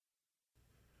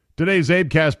Today's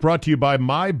Zabecast brought to you by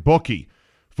MyBookie.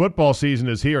 Football season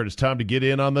is here, and it's time to get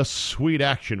in on the sweet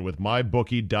action with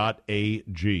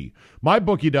MyBookie.ag.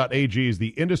 MyBookie.ag is the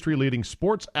industry-leading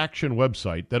sports action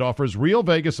website that offers real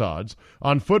Vegas odds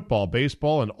on football,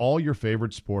 baseball, and all your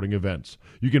favorite sporting events.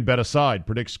 You can bet aside,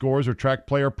 predict scores, or track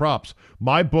player props.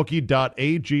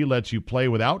 MyBookie.ag lets you play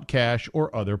without cash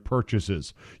or other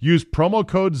purchases. Use promo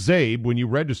code ZABE when you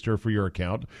register for your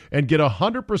account and get a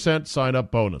 100% sign-up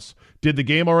bonus. Did the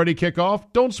game already kick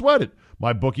off? Don't sweat it.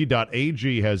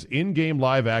 MyBookie.ag has in-game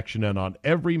live action and on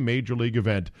every major league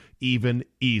event, even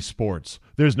esports.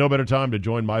 There's no better time to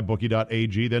join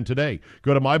MyBookie.ag than today.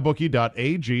 Go to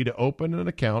MyBookie.ag to open an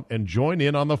account and join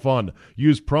in on the fun.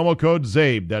 Use promo code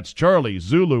ZABE, that's Charlie,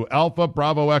 Zulu, Alpha,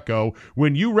 Bravo, Echo,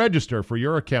 when you register for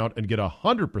your account and get a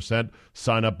 100%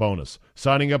 sign-up bonus.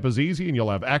 Signing up is easy and you'll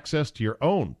have access to your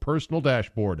own personal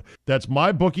dashboard. That's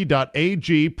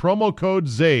MyBookie.ag, promo code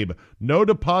ZABE. No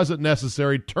deposit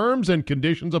necessary. Terms and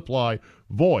conditions apply.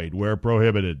 Void where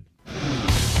prohibited.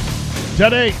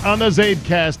 Today on the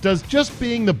Zabecast, does just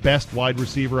being the best wide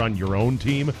receiver on your own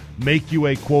team make you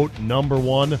a, quote, number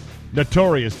one?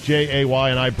 Notorious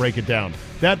J.A.Y. and I break it down.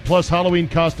 That plus Halloween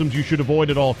costumes you should avoid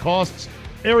at all costs,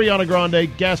 Ariana Grande,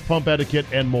 gas pump etiquette,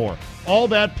 and more. All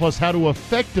that plus how to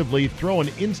effectively throw an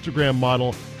Instagram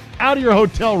model out of your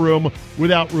hotel room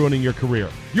without ruining your career.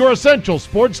 Your essential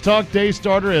sports talk day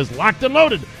starter is locked and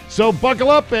loaded. So buckle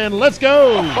up and let's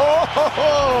go. Here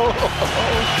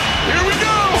we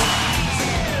go.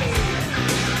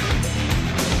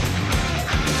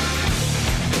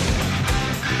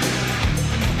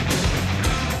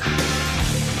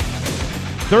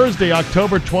 Thursday,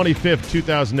 October 25th,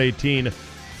 2018.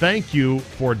 Thank you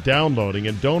for downloading.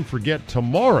 And don't forget,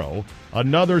 tomorrow,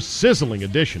 another sizzling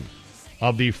edition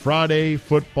of the Friday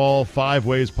Football 5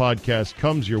 Ways podcast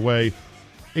comes your way.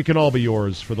 It can all be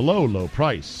yours for the low, low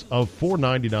price of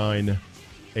 $4.99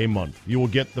 a month. You will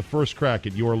get the first crack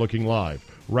at You Are Looking Live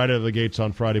right out of the gates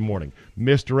on Friday morning.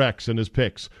 Mr. X and his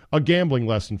picks. A gambling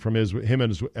lesson from him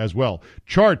as well.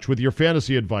 Charge with your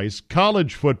fantasy advice.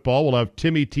 College football. We'll have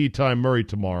Timmy Tea Time Murray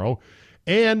tomorrow.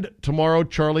 And tomorrow,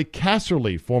 Charlie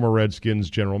Casserly, former Redskins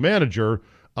general manager,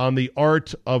 on the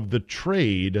art of the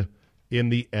trade in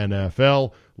the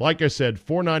NFL. Like I said,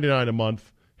 $4.99 a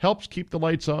month helps keep the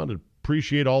lights on.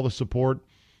 Appreciate all the support.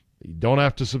 You don't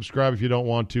have to subscribe if you don't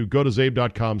want to. Go to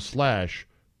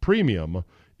zabe.com/premium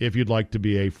if you'd like to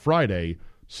be a Friday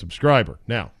subscriber.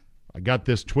 Now, I got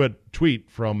this tweet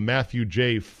from Matthew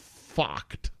J.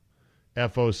 Focht,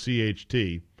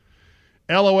 F-O-C-H-T.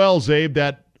 LOL, Zabe,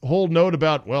 that whole note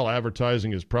about, well,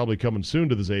 advertising is probably coming soon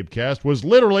to the Zabecast was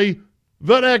literally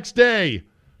the next day.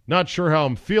 Not sure how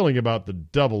I'm feeling about the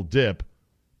double dip.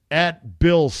 At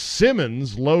Bill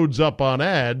Simmons loads up on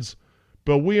ads,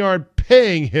 but we aren't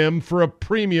paying him for a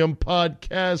premium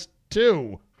podcast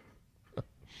too.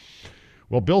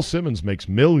 Well, Bill Simmons makes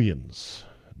millions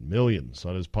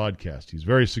on his podcast. He's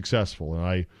very successful,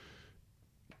 and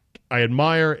I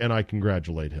admire and I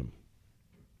congratulate him.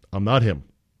 I'm not him.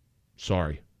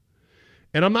 Sorry.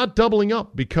 And I'm not doubling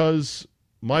up because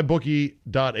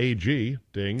MyBookie.ag,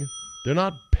 ding, they're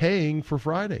not paying for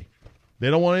Friday. They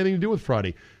don't want anything to do with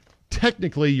Friday.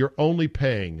 Technically, you're only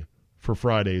paying for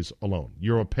Fridays alone.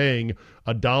 You're paying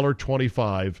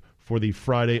 $1.25 for the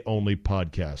Friday-only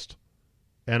podcast.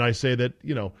 And I say that,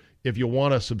 if you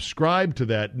want to subscribe to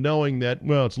that, knowing that,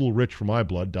 well, it's a little rich for my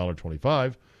blood,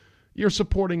 $1.25, you're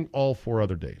supporting all 4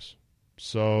 other days.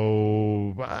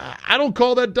 So I don't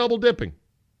call that double dipping.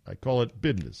 I call it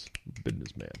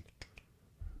businessman.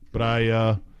 But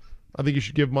I think you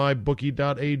should give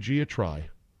MyBookie.ag a try.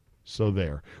 So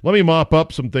there. Let me mop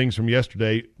up some things from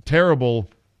yesterday. Terrible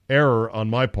error on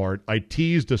my part. I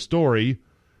teased a story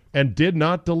and did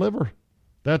not deliver.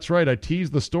 That's right. I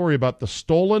teased the story about the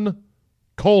stolen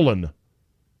colon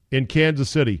in Kansas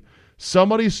City.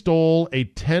 Somebody stole a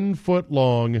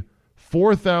 10-foot-long,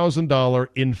 $4,000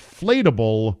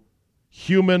 inflatable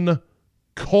human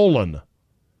colon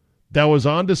that was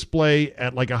on display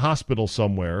at like a hospital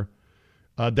somewhere.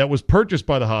 That was purchased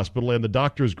by the hospital and the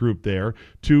doctors group there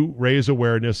to raise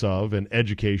awareness of and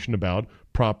education about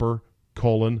proper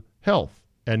colon health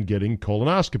and getting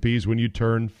colonoscopies when you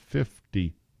turn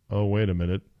 50. Oh, wait a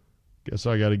minute. Guess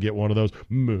I got to get one of those.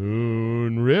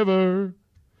 Moon River.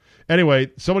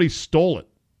 Anyway, somebody stole it.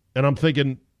 And I'm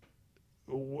thinking,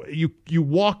 you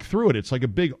walk through it. It's like a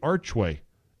big archway.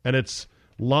 And it's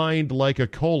lined like a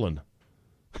colon.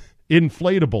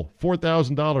 Inflatable.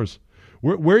 $4,000.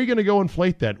 Where are you going to go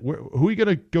inflate that? Who are you going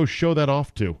to go show that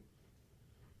off to?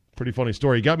 Pretty funny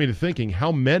story. It got me to thinking,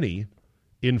 how many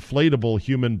inflatable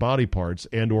human body parts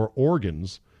and or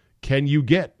organs can you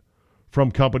get from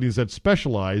companies that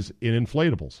specialize in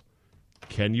inflatables.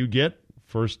 Can you get,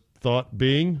 first thought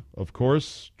being, of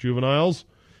course, juveniles,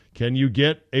 can you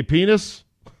get a penis?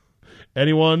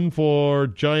 Anyone for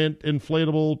giant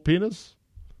inflatable penis?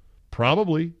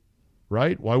 Probably,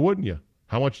 right? Why wouldn't you?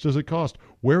 How much does it cost?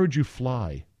 Where would you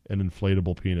fly an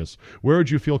inflatable penis? Where would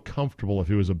you feel comfortable if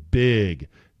it was a big,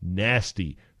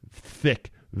 nasty,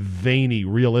 thick, veiny,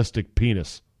 realistic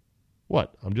penis?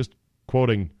 What? I'm just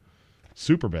quoting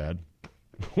Superbad.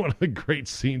 One of the great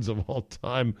scenes of all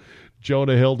time.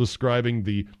 Jonah Hill describing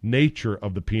the nature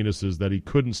of the penises that he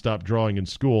couldn't stop drawing in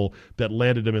school that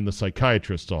landed him in the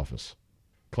psychiatrist's office.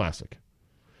 Classic.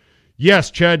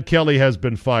 Yes, Chad Kelly has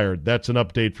been fired. That's an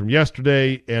update from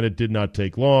yesterday, and it did not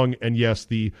take long. And yes,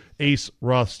 the Ace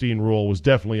Rothstein rule was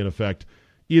definitely in effect.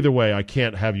 Either way, I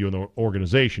can't have you in the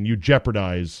organization. You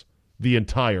jeopardize the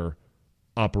entire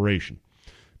operation.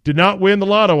 Did not win the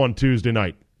lotto on Tuesday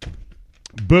night.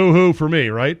 Boo-hoo for me,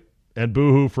 right? And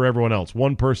boo-hoo for everyone else.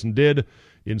 One person did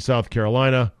in South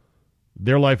Carolina.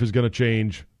 Their life is going to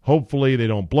change. Hopefully they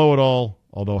don't blow it all,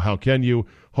 although how can you?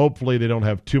 Hopefully they don't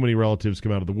have too many relatives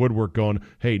come out of the woodwork going,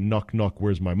 hey, nuck,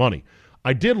 where's my money?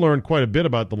 I did learn quite a bit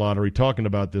about the lottery talking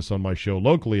about this on my show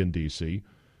locally in D.C.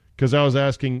 because I was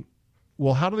asking,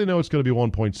 well, how do they know it's going to be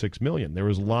 $1.6 million? There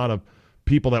was a lot of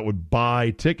people that would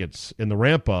buy tickets in the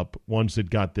ramp-up once it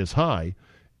got this high.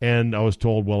 And I was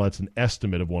told, well, that's an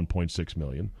estimate of $1.6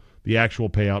 million. The actual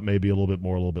payout may be a little bit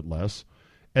more, a little bit less.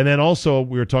 And then also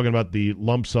we were talking about the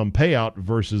lump sum payout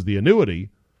versus the annuity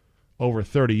over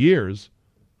 30 years.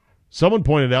 Someone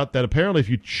pointed out that apparently if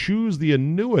you choose the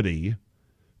annuity,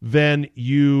 then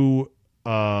you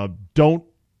then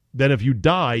if you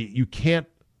die, you can't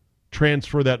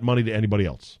transfer that money to anybody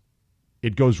else.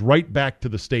 It goes right back to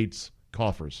the state's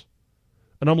coffers.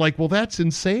 And I'm like, well, that's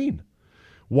insane.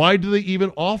 Why do they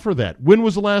even offer that? When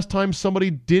was the last time somebody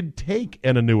did take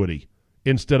an annuity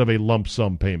instead of a lump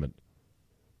sum payment?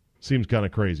 Seems kind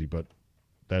of crazy, but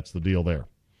that's the deal there.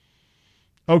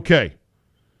 Okay.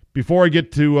 Before I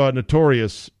get to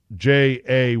Notorious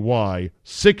J-A-Y,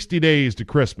 60 days to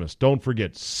Christmas. Don't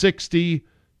forget, 60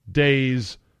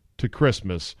 days to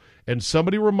Christmas. And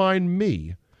somebody remind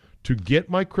me to get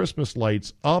my Christmas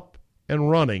lights up and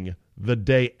running the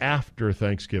day after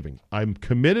Thanksgiving. I'm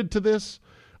committed to this.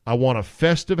 I want a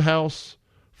festive house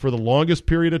for the longest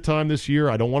period of time this year.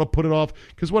 I don't want to put it off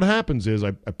because what happens is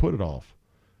I put it off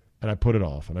and I put it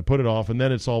off and I put it off and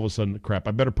then it's all of a sudden crap.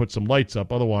 I better put some lights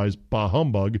up. Otherwise, bah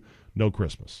humbug, no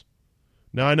Christmas.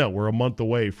 Now, I know we're a month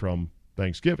away from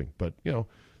Thanksgiving, but, you know,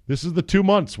 this is the 2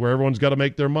 months where everyone's got to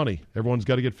make their money. Everyone's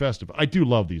got to get festive. I do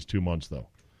love these 2 months, though.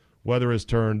 Weather has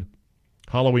turned.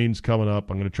 Halloween's coming up.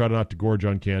 I'm going to try not to gorge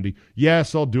on candy.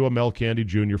 Yes, I'll do a Mel Candy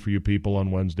Jr. for you people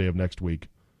on Wednesday of next week.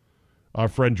 Our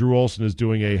friend Drew Olson is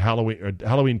doing a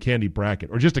Halloween candy bracket,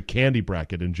 or just a candy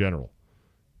bracket in general.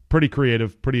 Pretty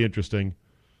creative, pretty interesting.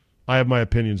 I have my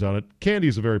opinions on it. Candy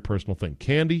is a very personal thing.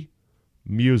 Candy,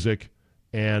 music,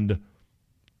 and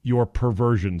your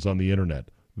perversions on the internet.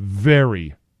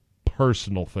 Very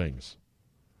personal things.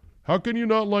 How can you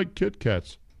not like Kit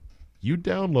Kats? You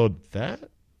download that?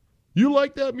 You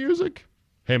like that music?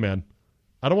 Hey, man,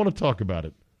 I don't want to talk about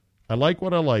it. I like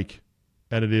what I like,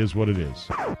 and it is what it is.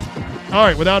 All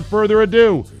right, without further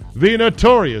ado, the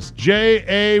Notorious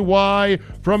J.A.Y.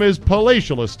 from his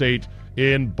palatial estate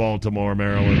in Baltimore,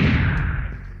 Maryland.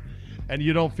 And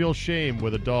you don't feel shame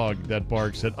with a dog that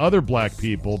barks at other black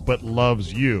people but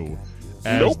loves you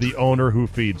as the owner who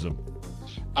feeds them.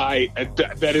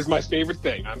 That is my favorite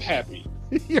thing. I'm happy.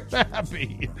 You're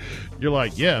happy. You're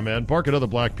like, yeah, man, bark at other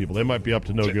black people. They might be up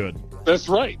to no good. That's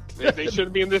right. They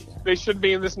shouldn't be in this. They shouldn't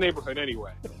be in this neighborhood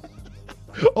anyway.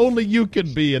 Only you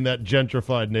can be in that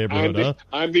gentrified neighborhood,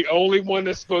 I'm the only one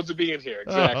that's supposed to be in here.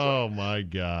 Exactly. Oh, my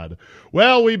God.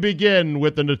 Well, we begin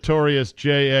with the Notorious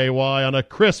J.A.Y. on a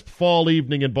crisp fall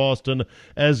evening in Boston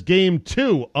as Game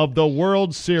 2 of the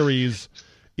World Series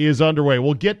is underway.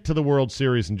 We'll get to the World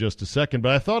Series in just a second,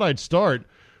 but I thought I'd start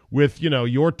with,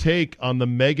 your take on the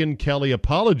Megyn Kelly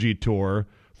apology tour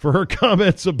for her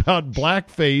comments about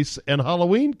blackface and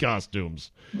Halloween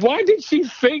costumes. Why did she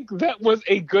think that was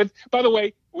a good... By the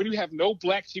way, when you have no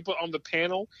black people on the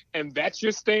panel and that's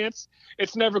your stance,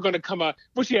 it's never going to come out.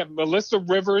 What you have, Melissa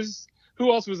Rivers?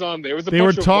 Who else was on there? They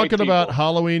were talking about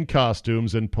Halloween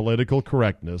costumes and political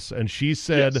correctness, and she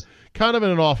said, kind of in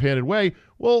an offhanded way,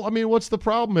 well, I mean, what's the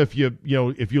problem if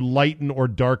you lighten or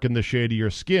darken the shade of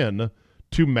your skin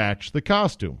to match the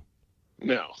costume?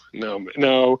 No. Not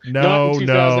in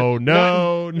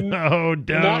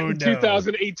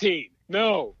 2018.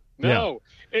 No. No.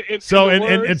 So in the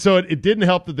and words- so it didn't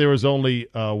help that there was only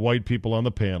white people on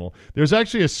the panel. There's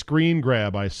actually a screen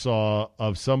grab I saw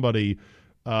of somebody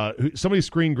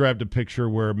screen grabbed a picture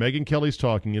where Megyn Kelly's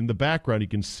talking. In the background, you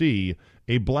can see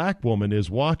a black woman is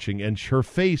watching, and her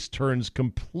face turns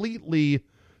completely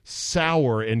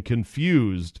sour and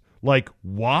confused. Like,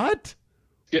 what?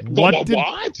 Yeah,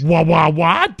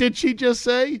 What did she just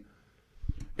say?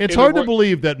 It's hard to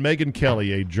believe that Megyn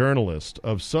Kelly, a journalist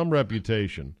of some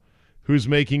reputation, who's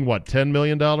making, $10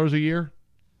 million a year?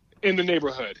 In the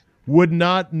neighborhood. Would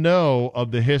not know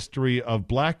of the history of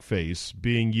blackface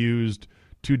being used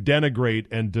to denigrate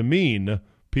and demean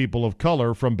people of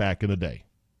color from back in the day.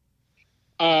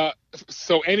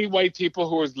 So any white people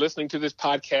who are listening to this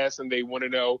podcast and they want to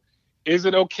know, is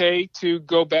it okay to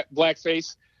go back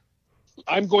blackface?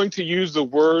 I'm going to use the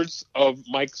words of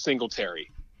Mike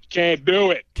Singletary. Can't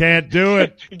do it. Can't do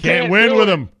it. Can't win with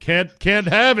him. Can't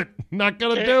have it. Not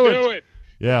going to do it.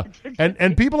 Yeah.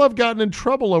 And people have gotten in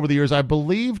trouble over the years. I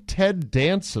believe Ted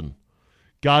Danson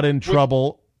got in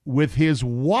trouble with his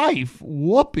wife,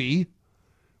 Whoopi,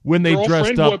 when they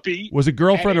dressed up. Whoopi, was it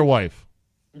girlfriend or wife?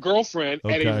 Girlfriend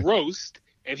at a roast,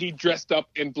 and he dressed up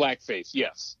in blackface.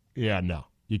 Yes. Yeah, no.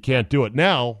 You can't do it.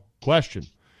 Now, question.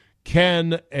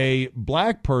 Can a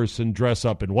black person dress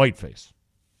up in whiteface?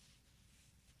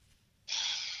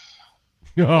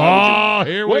 Here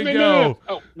we go. No.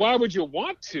 Oh, why would you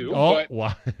want to?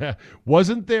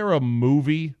 Wasn't there a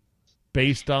movie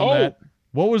based on that?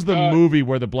 What was the movie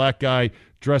where the black guy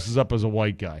dresses up as a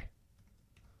white guy?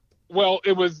 Well,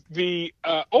 it was the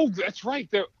that's right.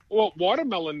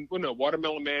 Watermelon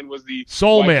Man was the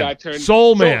Soul Man.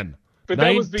 Soul Man. But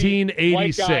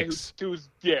 1986. That was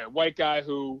the white guy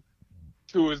who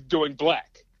was doing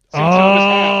black.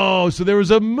 So there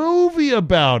was a movie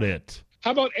about it.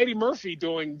 How about Eddie Murphy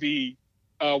doing the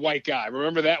white guy?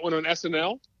 Remember that one on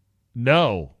SNL?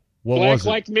 No. What Black was it?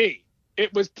 Like Me.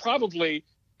 It was probably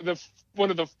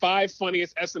one of the 5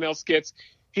 funniest SNL skits.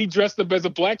 He dressed up as a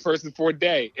black person for a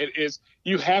day. It is.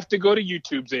 You have to go to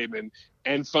YouTube, Zabin,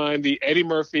 and find the Eddie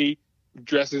Murphy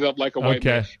dresses up like a white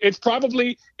man. It's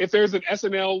probably, if there's an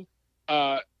SNL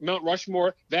Mount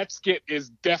Rushmore, that skit is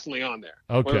definitely on there.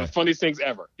 Okay. One of the funniest things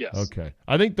ever. Yes. Okay.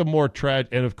 I think the more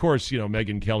tragic, and of course,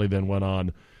 Megyn Kelly then went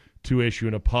on to issue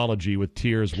an apology with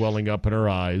tears welling up in her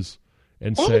eyes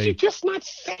and why would you just not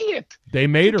say it? They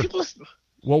made her.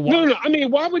 No. I mean,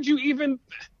 why would you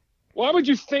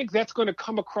think that's going to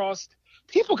come across?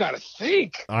 People got to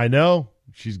think. I know.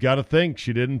 She's got to think.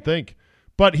 She didn't think.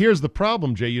 But here's the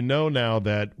problem, Jay. You know now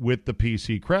that with the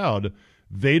PC crowd,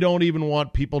 they don't even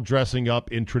want people dressing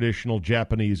up in traditional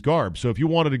Japanese garb. So if you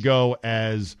wanted to go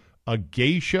as a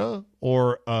geisha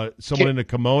or someone in a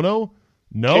kimono,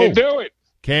 no. Can't do it.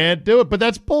 Can't do it. But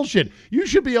that's bullshit. You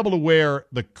should be able to wear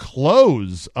the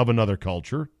clothes of another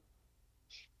culture.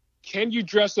 Can you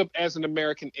dress up as an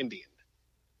American Indian?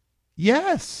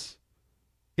 Yes.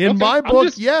 In my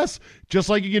book, yes. Just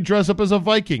like you can dress up as a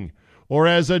Viking or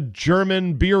as a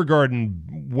German beer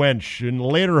garden wench in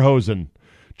Lederhosen.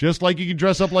 Just like you can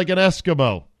dress up like an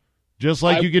Eskimo. Just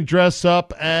like you can dress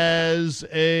up as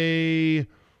I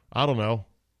don't know,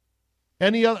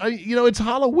 any other, it's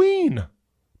Halloween.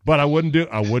 But I wouldn't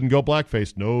go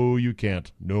blackface. No, you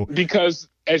can't. No. Because,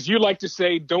 as you like to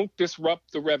say, don't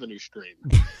disrupt the revenue stream.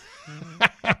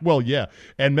 Well, yeah.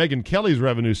 And Megyn Kelly's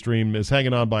revenue stream is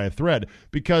hanging on by a thread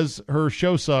because her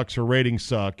show sucks, her ratings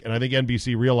suck, and I think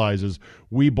NBC realizes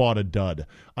we bought a dud.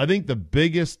 I think the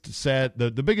biggest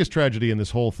tragedy in this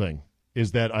whole thing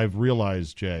is that I've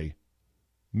realized, Jay,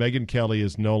 Megyn Kelly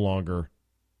is no longer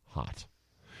hot.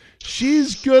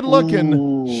 She's good looking.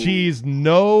 Ooh. She's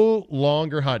no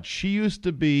longer hot. She used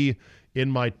to be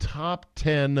in my top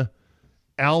 10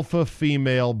 alpha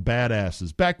female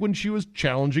badasses back when she was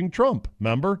challenging Trump,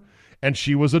 remember? And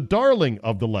she was a darling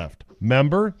of the left,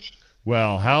 remember?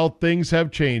 Well, how things have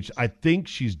changed. I think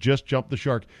she's just jumped the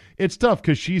shark. It's tough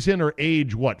because she's in her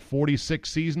age, 46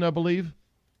 season, I believe?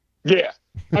 Yeah.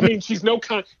 I mean, she's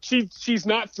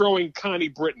not throwing Connie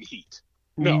Britton heat.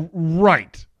 No.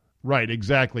 Right,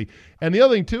 exactly. And the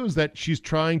other thing, too, is that she's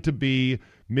trying to be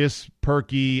Miss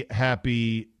Perky,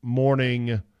 happy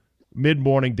morning,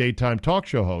 mid-morning daytime talk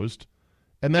show host,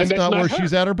 and that's not where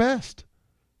she's at her best.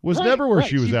 Never where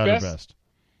she was at her best.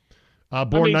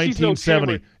 Born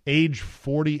 1970, age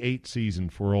 48 season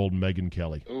for old Megyn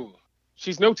Kelly. Ooh.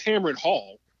 She's no Tamron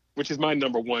Hall, which is my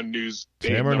number one news.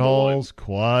 Tamron Hall's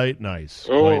quite nice.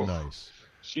 Quite nice.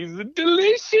 She's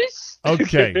delicious.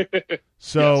 Okay.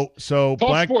 So Talk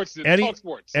talk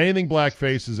sports. Anything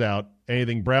blackface is out.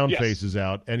 Anything brown face is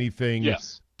out. Anything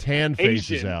tan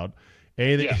face is out.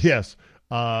 Anything, yes.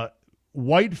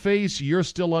 Whiteface, you're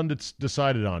still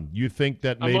undecided on. You think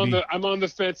that maybe I'm on the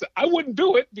fence. I wouldn't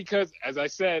do it because, as I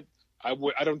said, I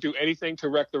don't do anything to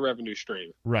wreck the revenue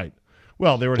stream. right.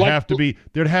 Well, there'd have to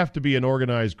be an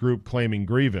organized group claiming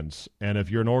grievance, and if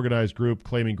you're an organized group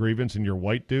claiming grievance and you're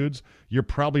white dudes, you're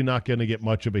probably not going to get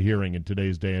much of a hearing in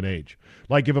today's day and age.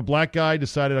 Like if a black guy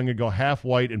decided I'm going to go half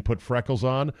white and put freckles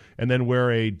on, and then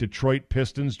wear a Detroit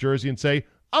Pistons jersey and say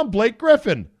I'm Blake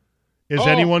Griffin, is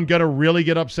anyone going to really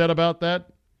get upset about that?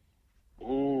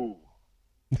 Ooh.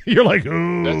 You're like,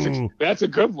 ooh. That's a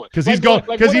good one. Because he'd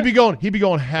be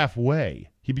going halfway.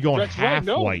 He'd be going half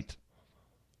white.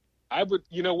 I would,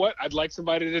 you know what? I'd like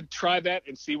somebody to try that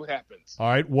and see what happens. All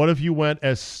right. What if you went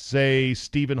as, say,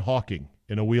 Stephen Hawking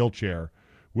in a wheelchair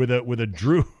with a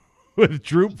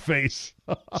droop face?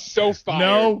 So fired.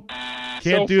 No,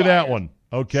 can't do that one.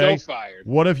 Okay. So fired.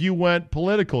 What if you went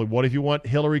political? What if you went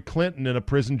Hillary Clinton in a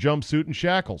prison jumpsuit and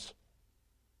shackles?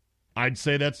 I'd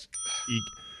say that's.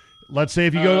 Let's say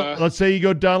you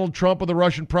go Donald Trump with a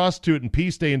Russian prostitute and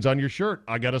pee stains on your shirt.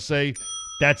 I gotta say,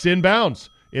 that's in bounds.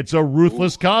 It's a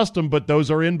ruthless costume, but those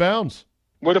are in bounds.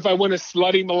 What if I went as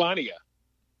slutty Melania?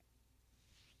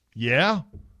 Yeah,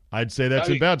 I'd say that's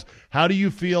in bounds. How do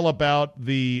you feel about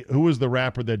who was the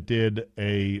rapper that did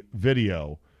a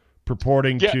video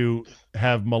purporting to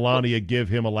have Melania give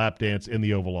him a lap dance in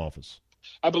the Oval Office?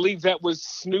 I believe that was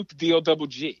Snoop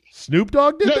D-O-double-G. Snoop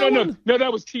Dogg did that one? No,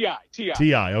 that was T.I.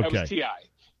 T.I., okay. That was T.I.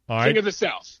 All right. King of the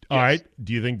South. All right.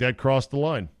 Do you think that crossed the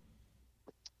line?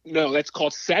 No, that's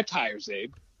called satire,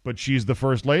 Zabe. But she's the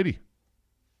first lady.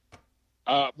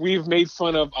 We've made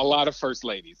fun of a lot of first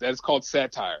ladies. That's called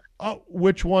satire. Oh,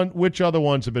 which other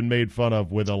ones have been made fun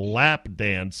of with a lap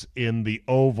dance in the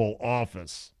Oval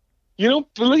Office? You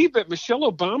don't believe that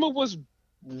Michelle Obama was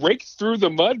raked through the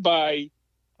mud by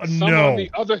some no. of the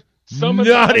other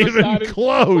Not even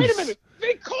close. Wait a minute.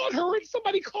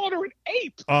 Somebody called her an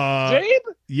ape. Zabe?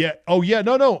 Yeah. Oh, yeah.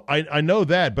 No. I know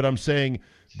that, but I'm saying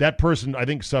that person, I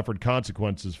think, suffered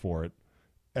consequences for it.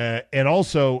 And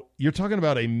also, you're talking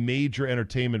about a major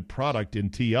entertainment product in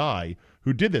T.I.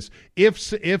 who did this.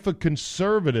 If a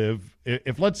conservative,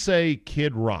 if let's say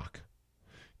Kid Rock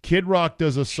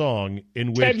does a song in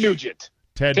which Ted Nugent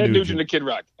and Kid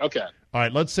Rock. Okay. All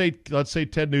right. Let's say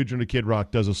Ted Nugent and Kid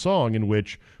Rock does a song in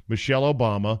which Michelle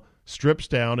Obama strips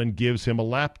down and gives him a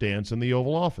lap dance in the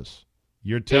Oval Office.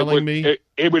 You're telling me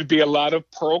it would be a lot of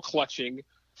pearl clutching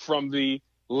from the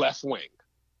left wing.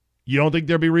 You don't think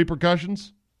there'd be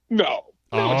repercussions? No,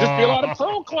 just be a lot of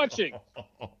pearl clutching.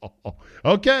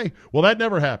 Okay, well that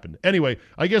never happened. Anyway,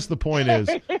 I guess the point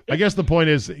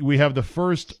is we have the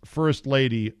first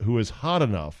lady who is hot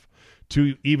enough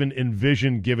to even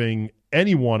envision giving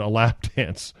anyone a lap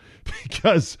dance,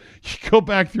 because you go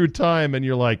back through time and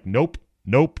you're like, nope,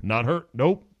 not her,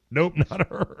 nope, not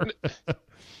her.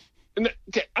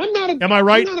 Okay, Am I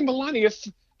right? I'm not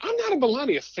a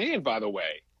Melania fan, by the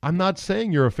way. I'm not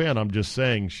saying you're a fan. I'm just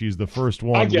saying she's the first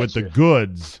one with the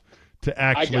goods to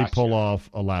actually pull off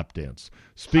a lap dance.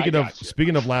 Speaking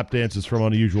of lap dances from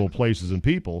unusual places and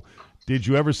people, did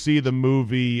you ever see the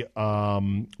movie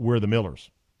We're the Millers?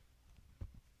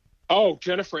 Oh,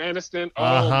 Jennifer Aniston.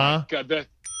 Oh my God!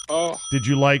 Did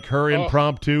you like her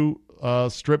impromptu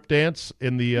strip dance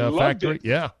in the factory? It.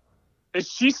 Yeah. Is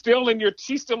she still in your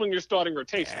starting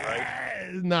rotation,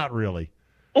 right? Not really.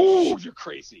 Oh, you're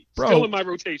crazy. Bro, still in my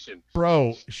rotation.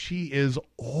 Bro, she is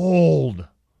old.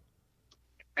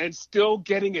 And still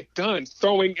getting it done,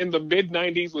 throwing in the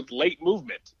mid-90s with late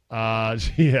movement.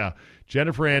 Yeah.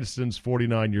 Jennifer Aniston's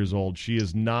 49 years old. She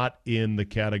is not in the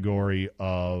category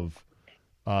of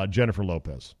Jennifer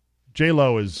Lopez.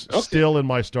 J-Lo is still in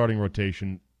my starting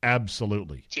rotation,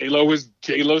 absolutely.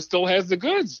 J-Lo still has the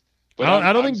goods. But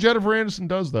I don't think Jennifer Aniston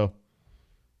does, though.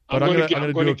 But I'm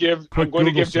going to give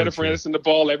Jennifer Aniston the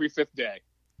ball every fifth day.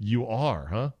 You are,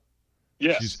 huh?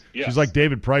 Yes. She's like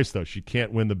David Price, though. She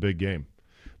can't win the big game.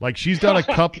 Like she's done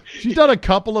a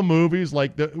couple of movies.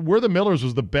 Like We're the Millers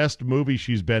was the best movie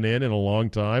she's been in a long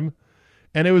time,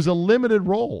 and it was a limited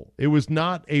role. It was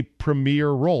not a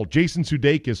premier role. Jason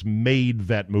Sudeikis made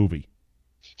that movie.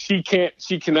 She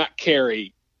cannot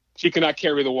carry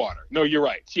the water. No, you're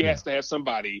right. She has to have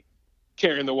somebody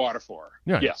carrying the water for her.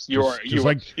 Yeah, yes, you are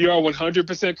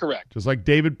 100% correct. Just like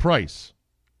David Price.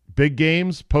 Big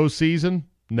games, postseason,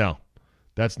 no.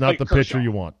 That's not the pitcher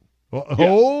you want.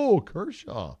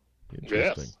 Kershaw.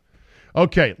 Interesting. Yes.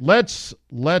 Okay, let's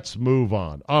move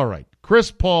on. All right. Chris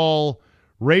Paul,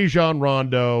 Rajon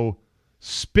Rondo,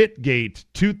 Spitgate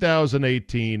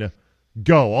 2018.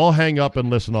 Go. I'll hang up and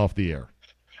listen off the air.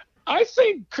 I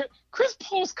think Chris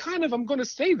Paul's I'm going to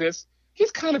say this,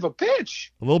 he's kind of a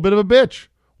bitch. A little bit of a bitch.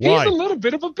 Why? He's a little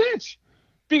bit of a bitch.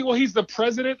 well, he's the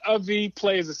president of the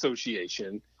Players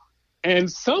Association,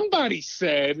 and somebody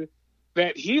said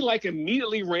that he like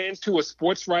immediately ran to a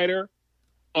sports writer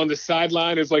on the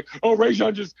sideline. Is like, oh,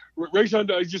 Rajon just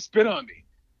spit on me.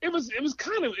 It was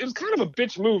kind of a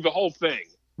bitch move, the whole thing.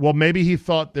 Well, maybe he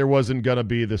thought there wasn't going to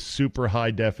be the super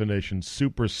high definition,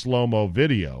 super slow-mo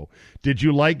video. Did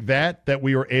you like that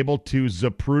we were able to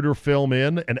Zapruder film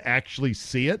in and actually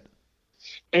see it?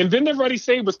 And didn't everybody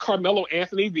say it was Carmelo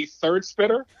Anthony, the third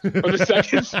spitter? Or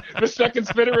the second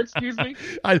spitter, excuse me?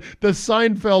 The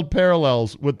Seinfeld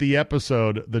parallels with the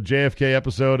episode, the JFK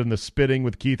episode and the spitting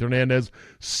with Keith Hernandez,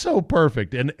 so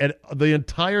perfect. And the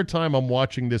entire time I'm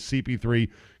watching this CP3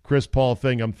 Chris Paul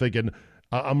thing, I'm thinking,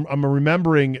 I'm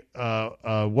remembering,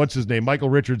 what's his name, Michael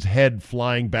Richards' head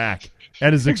flying back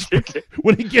at his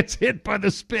when he gets hit by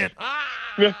the spit.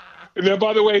 Yeah. Now,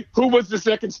 by the way, who was the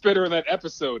second spitter in that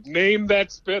episode? Name that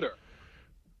spitter.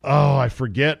 Oh, I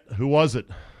forget. Who was it?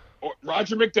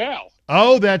 Roger McDowell.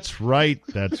 Oh, that's right.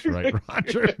 That's right.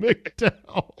 Roger McDowell.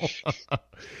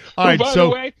 All right, by the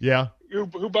way, yeah.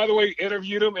 Who, by the way,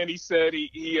 interviewed him, and he said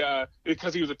he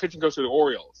because he was a pitching coach for the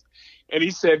Orioles, and he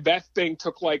said that thing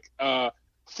took like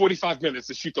 45 minutes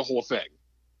to shoot the whole thing.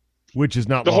 Which is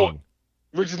not long.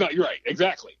 Which is not, you're right,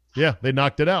 exactly. Yeah, they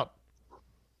knocked it out.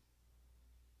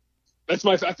 I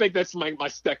think that's my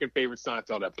second favorite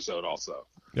Seinfeld episode also.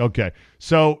 Okay.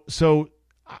 So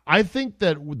I think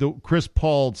that Chris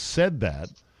Paul said that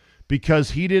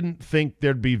because he didn't think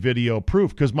there'd be video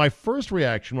proof. Because my first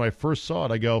reaction when I first saw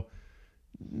it, I go,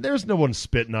 there's no one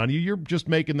spitting on you. You're just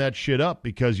making that shit up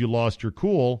because you lost your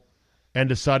cool and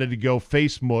decided to go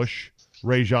face mush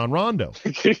Rajon Rondo.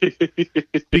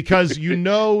 Because you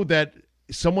know that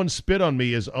someone spit on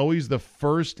me is always the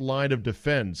first line of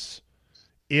defense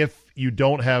if you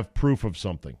don't have proof of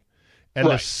something. And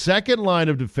right. The second line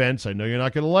of defense, I know you're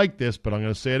not going to like this, but I'm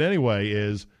going to say it anyway,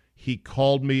 is he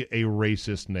called me a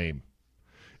racist name.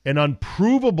 An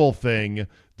unprovable thing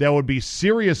that would be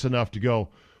serious enough to go,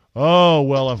 oh,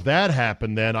 well, if that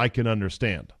happened, then I can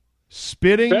understand.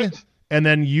 Spitting and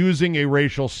then using a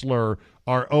racial slur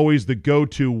are always the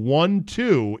go-to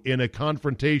 1-2 in a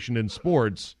confrontation in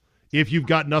sports if you've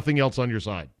got nothing else on your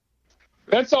side.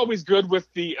 That's always good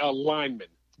with the linemen.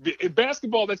 In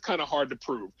basketball, that's kind of hard to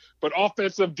prove. But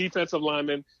offensive, defensive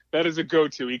linemen, that is a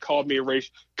go-to. He called me a race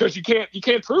because you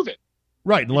can't prove it.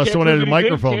 Right, unless someone had a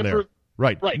microphone there.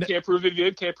 Right. Can't prove that he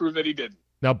did. Can't prove that he didn't.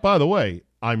 Now, by the way,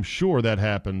 I'm sure that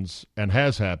happens and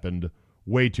has happened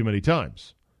way too many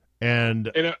times.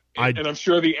 And I'm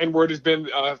sure the N-word has been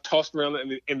tossed around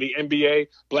in the NBA,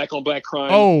 black-on-black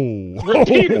crime. Oh.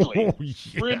 Repeatedly.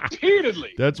 Yeah. Repeatedly.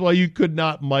 That's why you could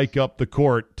not mic up the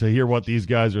court to hear what these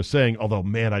guys are saying. Although,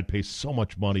 man, I'd pay so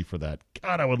much money for that.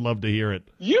 God, I would love to hear it.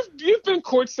 You've been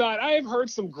courtside. I have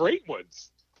heard some great ones.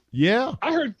 Yeah.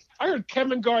 I heard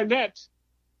Kevin Garnett,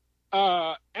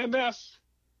 MF,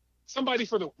 somebody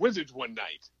for the Wizards one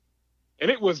night. And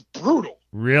it was brutal.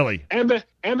 Really?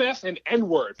 MF and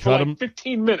N-word for like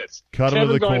 15 minutes. Cut him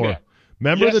to the core.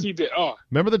 He did. Oh.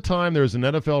 Remember the time there was an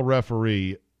NFL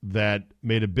referee that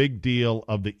made a big deal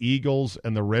of the Eagles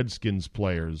and the Redskins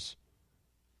players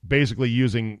basically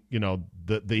using,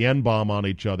 the N-bomb on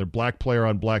each other, black player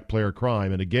on black player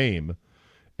crime in a game.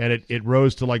 And it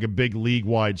rose to like a big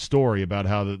league-wide story about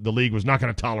how the league was not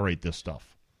going to tolerate this stuff.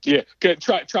 Yeah,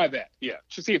 try that. Yeah,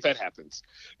 to see if that happens.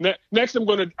 Next, I'm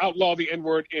going to outlaw the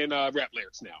N-word in rap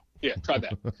lyrics now. Yeah, try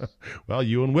that. Well,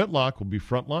 you and Whitlock will be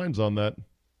front lines on that.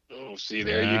 Oh, see,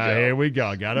 there you go. Here we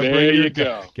go. Got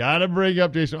to bring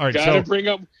up Jason. All right,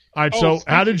 All right, so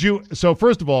how did you? So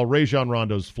first of all, Rajon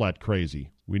Rondo's flat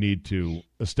crazy. We need to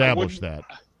establish that.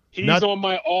 He's on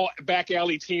my all back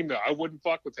alley team though. I wouldn't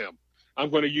fuck with him.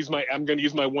 I'm going to use my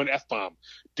one F-bomb.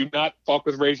 Do not fuck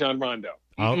with Rajon Rondo.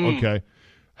 Okay.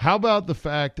 How about the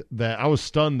fact that I was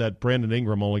stunned that Brandon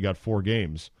Ingram only got 4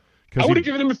 games? I would have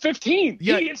given him a 15.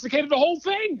 Yeah, he instigated the whole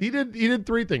thing. He did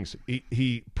 3 things.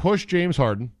 He pushed James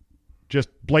Harden, just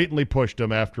blatantly pushed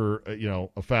him after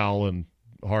a foul and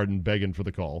Harden begging for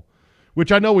the call,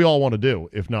 which I know we all want to do,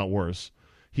 if not worse.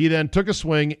 He then took a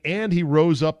swing and he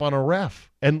rose up on a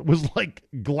ref and was like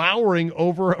glowering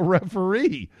over a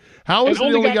referee. How is he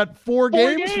only got 4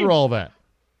 games for all that?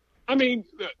 I mean,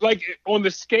 like on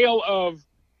the scale of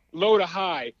low to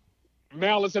high,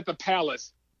 Malice at the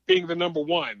Palace being the number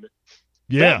 1.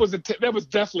 Yeah, that was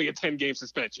definitely a 10-game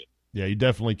suspension. Yeah, you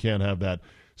definitely can't have that.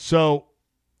 So,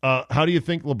 how do you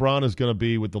think LeBron is going to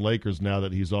be with the Lakers now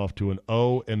that he's off to an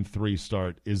 0-3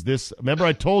 start? Is this? Remember,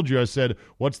 I told you. I said,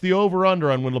 "What's the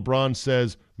over/under on when LeBron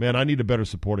says, man, I need a better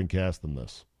supporting cast than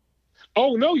this?"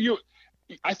 Oh no,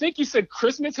 I think you said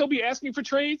Christmas he'll be asking for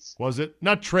trades. Was it?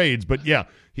 Not trades, but yeah.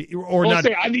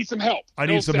 Say, I need some help. I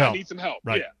need some help. I need some help.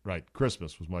 Right, yeah. right.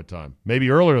 Christmas was my time. Maybe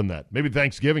earlier than that. Maybe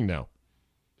Thanksgiving now.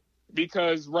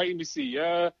 Because let me see.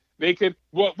 They could.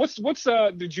 What's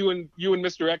did you and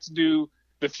Mr. X do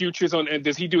the futures on? And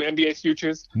does he do NBA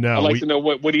futures? No. I'd like to know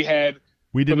what he had.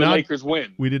 We did for the not. Lakers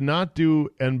win. We did not do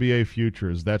NBA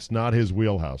futures. That's not his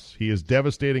wheelhouse. He is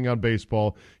devastating on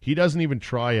baseball. He doesn't even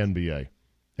try NBA,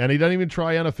 and he doesn't even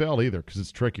try NFL either because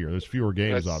it's trickier. There's fewer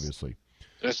games, obviously.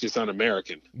 That's just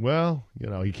un-American. Well,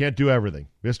 he can't do everything.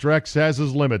 Mr. X has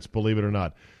his limits, believe it or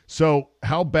not. So,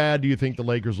 how bad do you think the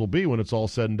Lakers will be when it's all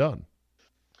said and done?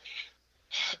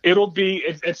 It'll be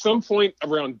at some point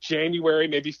around January,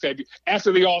 maybe February,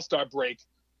 after the All-Star break.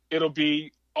 It'll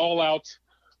be all out.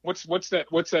 What's that?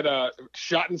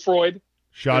 Schadenfreude.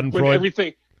 Schadenfreude.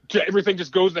 When everything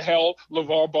just goes to hell.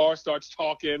 LeVar Ball starts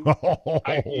talking. Wow.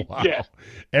 Yeah.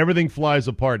 Everything flies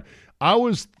apart. I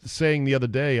was saying the other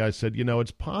day, I said,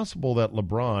 it's possible that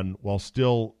LeBron, while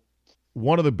still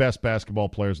one of the best basketball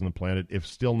players on the planet, if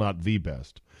still not the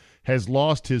best, has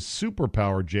lost his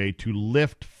superpower, Jay, to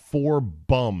lift 4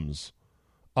 bums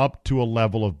up to a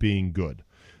level of being good.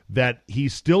 That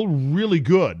he's still really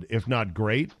good, if not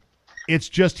great. It's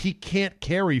just he can't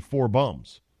carry 4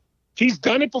 bums. He's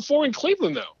done it before in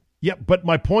Cleveland, though. Yeah, but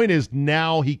my point is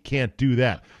now he can't do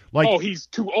that. He's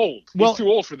too old. He's too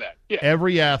old for that. Yeah.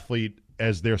 Every athlete,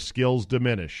 as their skills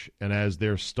diminish and as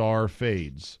their star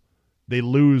fades, they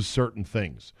lose certain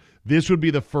things. This would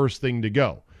be the first thing to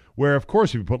go. Where, of course,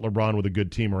 if you put LeBron with a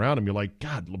good team around him, you're like,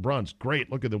 God, LeBron's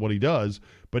great. Look at what he does.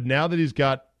 But now that he's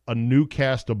got a new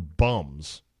cast of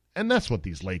bums, and that's what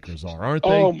these Lakers are, aren't they?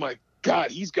 Oh, my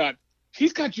God. He's got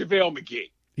JaVale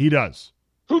McGee. He does.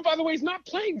 Who, by the way, is not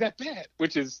playing that bad,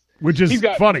 which is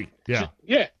funny. Yeah.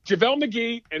 Yeah. JaVale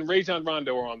McGee and Rajon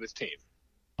Rondo are on this team.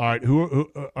 All right. All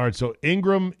right. So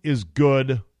Ingram is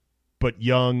good, but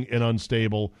young and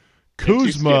unstable.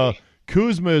 Kuzma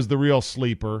is the real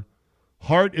sleeper.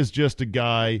 Hart is just a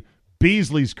guy.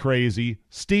 Beasley's crazy.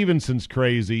 Stevenson's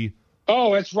crazy.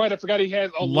 Oh, that's right. I forgot he has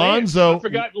Lonzo. Lance. I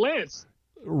forgot Lance.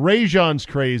 Rajon's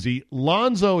crazy.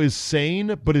 Lonzo is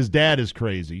sane, but his dad is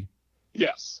crazy.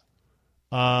 Yes.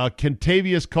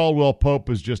 Kentavious Caldwell-Pope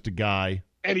is just a guy.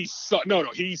 And he sucks. No,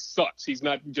 he sucks. He's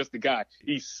not just a guy.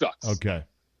 He sucks. Okay.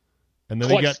 And then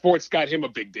Clutch Sports got him a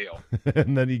big deal.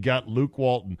 And then he got Luke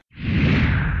Walton.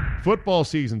 Football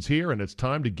season's here, and it's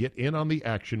time to get in on the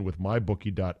action with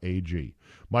MyBookie.ag.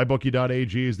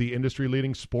 MyBookie.ag is the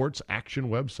industry-leading sports action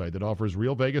website that offers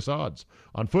real Vegas odds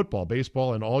on football,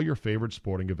 baseball, and all your favorite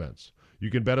sporting events. You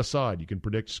can bet aside. You can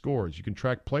predict scores. You can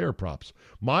track player props.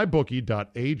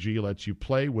 MyBookie.ag lets you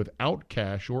play without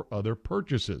cash or other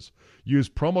purchases. Use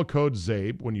promo code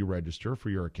ZABE when you register for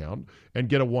your account and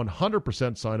get a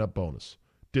 100% sign-up bonus.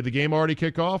 Did the game already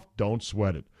kick off? Don't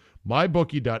sweat it.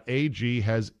 MyBookie.ag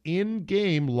has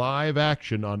in-game live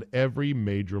action on every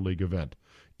major league event,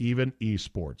 even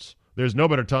esports. There's no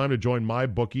better time to join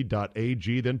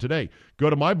MyBookie.ag than today. Go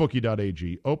to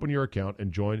MyBookie.ag, open your account,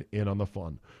 and join in on the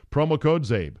fun. Promo code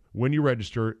ZABE when you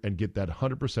register and get that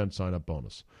 100% sign-up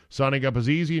bonus. Signing up is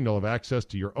easy, and you'll have access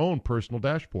to your own personal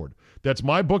dashboard. That's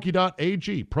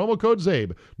MyBookie.ag. Promo code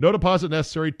ZABE. No deposit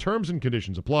necessary. Terms and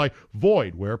conditions apply.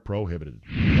 Void where prohibited.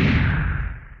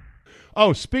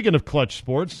 Oh, speaking of Clutch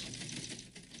Sports,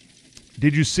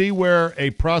 did you see where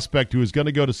a prospect who is going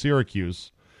to go to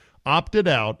Syracuse opted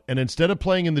out, and instead of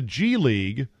playing in the G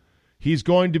League, he's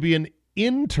going to be an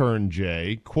intern,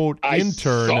 Jay, quote,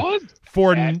 intern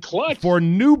for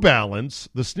New Balance,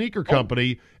 the sneaker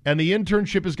company, and the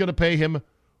internship is going to pay him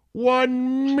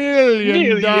 $1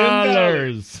 million.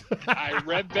 I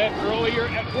read that earlier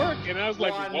at work, and I was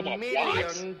like, $1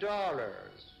 million.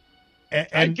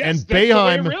 And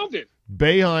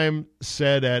Boeheim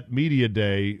said at Media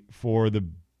Day for the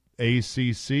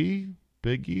ACC,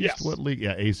 Big East, yes. What league?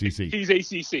 Yeah, ACC. He's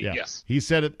ACC. Yeah. Yes. He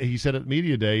said at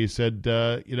Media Day. He said,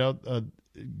 good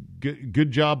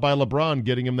job by LeBron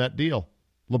getting him that deal.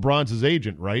 LeBron's his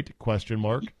agent, right? Question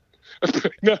mark.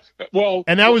 No, well,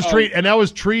 and that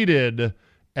was treated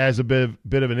as a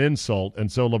bit of an insult, and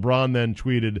so LeBron then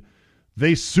tweeted,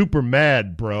 "They super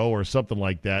mad, bro," or something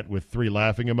like that, with 3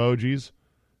 laughing emojis.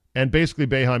 And basically,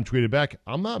 Boeheim tweeted back,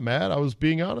 "I'm not mad. I was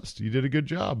being honest. You did a good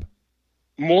job."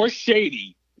 More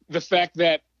shady, the fact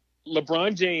that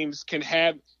LeBron James can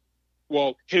have,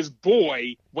 his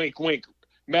boy, wink, wink,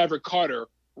 Maverick Carter,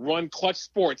 run Clutch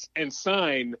Sports and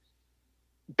sign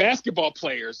basketball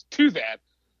players to that,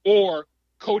 or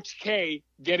Coach K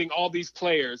getting all these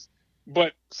players,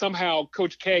 but somehow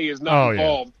Coach K is not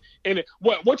involved And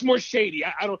what's more shady?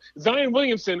 I don't. Zion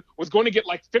Williamson was going to get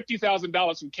like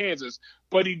 $50,000 from Kansas,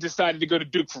 but he decided to go to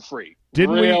Duke for free.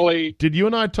 Did you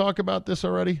and I talk about this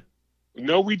already?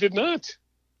 No, we did not.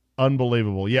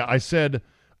 Unbelievable. Yeah, I said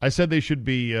they should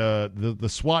be the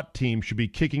SWAT team should be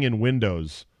kicking in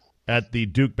windows at the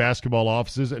Duke basketball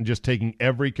offices and just taking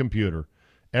every computer,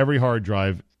 every hard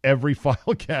drive, every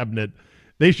file cabinet.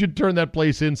 They should turn that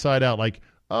place inside out. Like,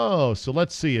 oh, so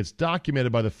let's see. It's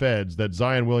documented by the feds that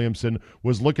Zion Williamson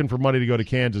was looking for money to go to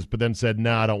Kansas, but then said,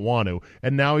 "Nah, I don't want to."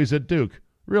 And now he's at Duke.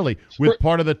 Really, with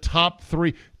part of the top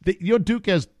three. Duke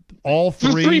has all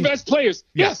three. The three best players.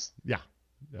 Yes. Yeah.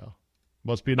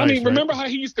 Must be nice. I mean, remember right? how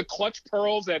he used to clutch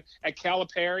pearls at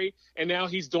Calipari, and now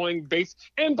he's doing base.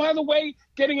 And by the way,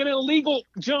 getting an illegal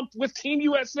jump with Team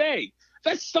USA.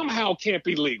 That somehow can't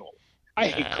be legal. I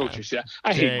hate coaches.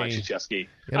 I hate Mike Krzyzewski.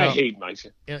 I hate Mike.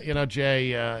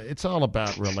 Jay, it's all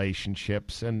about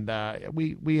relationships, and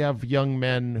we have young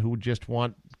men who just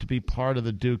want to be part of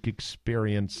the Duke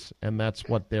experience, and that's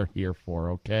what they're here for,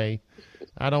 okay?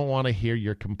 I don't want to hear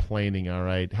your complaining, all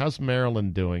right? How's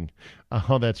Maryland doing?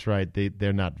 Oh, that's right.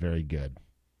 They're not very good.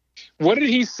 What did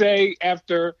he say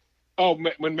after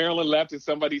when Maryland left and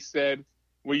somebody said,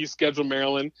 will you schedule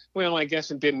Maryland? Well, I guess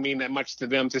it didn't mean that much to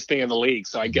them to stay in the league,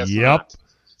 so I guess not.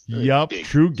 Yep,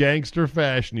 true gangster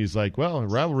fashion. He's like, well,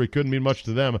 rivalry couldn't mean much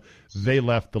to them. They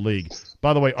left the league.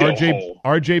 By the way,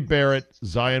 R.J. Barrett,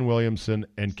 Zion Williamson,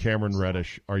 and Cameron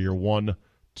Reddish are your 1,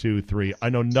 2, 3. I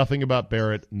know nothing about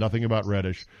Barrett, nothing about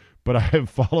Reddish, but I have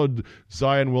followed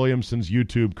Zion Williamson's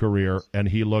YouTube career, and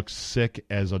he looks sick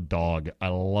as a dog. I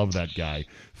love that guy.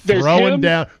 Throwing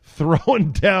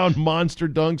down monster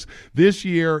dunks. This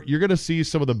year, you're going to see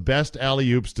some of the best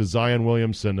alley-oops to Zion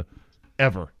Williamson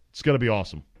ever. It's going to be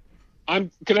awesome.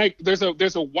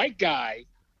 There's a white guy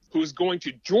who's going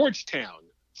to Georgetown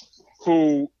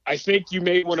who I think you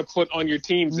may want to put on your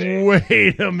team, Zay.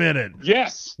 Wait a minute.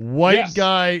 Yes. White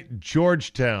guy,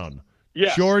 Georgetown.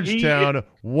 Yes. Georgetown,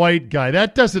 white guy.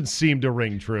 That doesn't seem to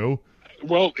ring true.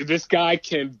 Well, this guy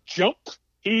can jump.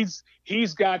 He's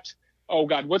got, oh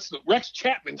God, what's the Rex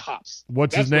Chapman hops.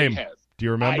 What's his name? Do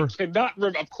you remember? I cannot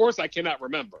remember. Of course I cannot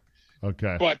remember.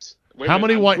 Okay. But how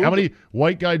many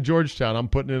white guy Georgetown? I'm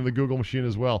putting it in the Google machine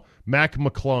as well. Mac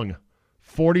McClung,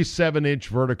 47-inch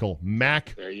vertical.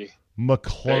 Mac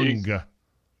McClung.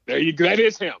 There you go. That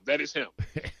is him.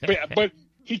 but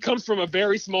he comes from a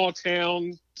very small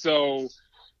town, so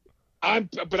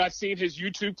but I've seen his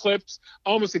YouTube clips.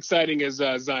 Almost exciting as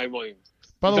Zion Williamson.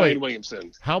 By the way,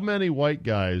 Williamson. How many white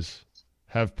guys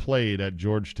have played at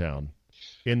Georgetown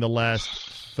in the last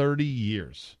 30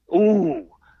 years? Ooh.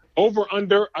 Over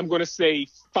under, I'm going to say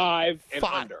 5 and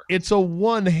under. It's a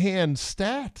one-hand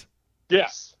stat.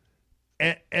 Yes.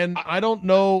 And I don't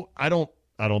know. I don't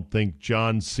think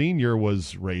John Sr.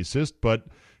 was racist, but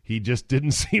he just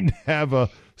didn't seem to have a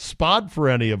spot for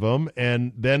any of them.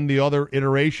 And then the other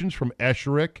iterations from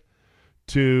Esherick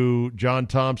to John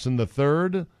Thompson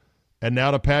III and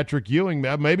now to Patrick Ewing,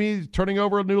 maybe turning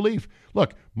over a new leaf.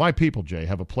 Look, my people, Jay,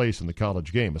 have a place in the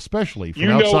college game, especially from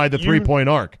outside the three-point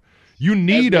arc. You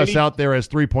need us out there as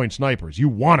three-point snipers. You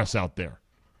want us out there.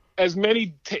 As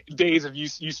many days have you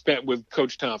spent with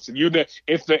Coach Thompson?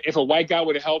 If a white guy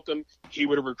would have helped him, he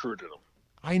would have recruited him.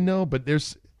 I know, but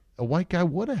a white guy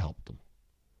would have helped him.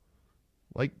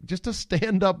 Like just a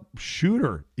stand-up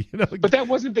shooter, But that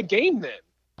wasn't the game then.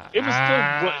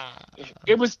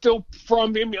 It was still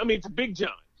from for Big John.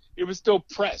 It was still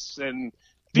press and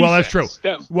defense. Well, that's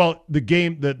true. Well, the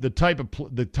game, the type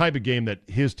of game that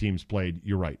his teams played,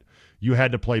 you're right. You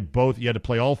had to play both. You had to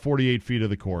play all 48 feet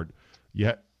of the court.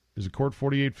 Is the court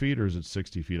 48 feet or is it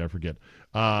 60 feet? I forget.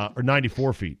 Or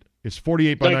 94 feet. It's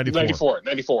 48 by 94.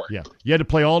 94. Yeah. You had to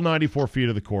play all 94 feet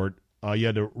of the court. You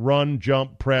had to run,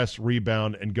 jump, press,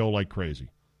 rebound, and go like crazy.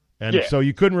 And so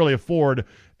you couldn't really afford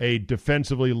a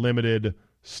defensively limited,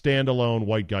 standalone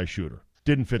white guy shooter.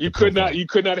 Didn't fit the profile. You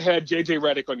could not have had J.J.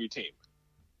 Redick on your team.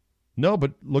 No,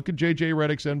 but look at J.J.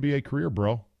 Redick's NBA career,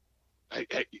 bro.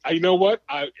 You know what?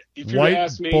 If you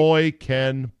ask me, boy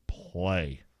can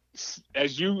play.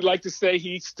 As you like to say,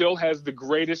 he still has the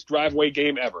greatest drive-away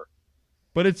game ever.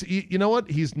 But you know what?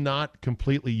 He's not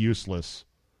completely useless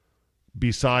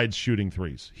besides shooting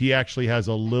threes. He actually has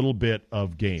a little bit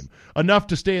of game. Enough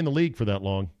to stay in the league for that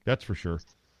long, that's for sure.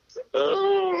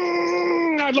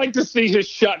 I'd like to see his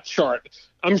shot chart.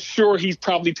 I'm sure he's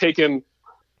probably taken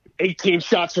 18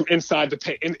 shots from inside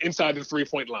the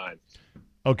three-point line.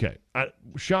 Okay.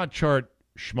 Shot chart,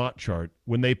 schmott chart.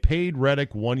 When they paid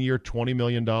Redick 1 year $20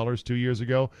 million 2 years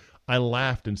ago, I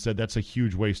laughed and said that's a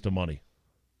huge waste of money.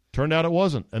 Turned out it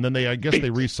wasn't. And then I guess they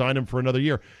re-signed him for another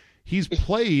year. He's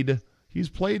played He's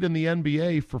played in the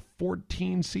NBA for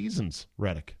 14 seasons,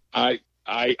 Redick. I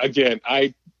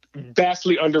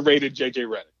vastly underrated J.J.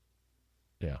 Redick.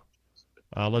 Yeah.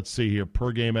 Let's see here.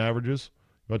 Per game averages.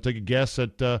 You want to take a guess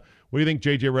at what do you think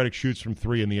J.J. Redick shoots from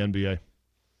three in the NBA?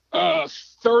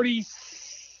 37%.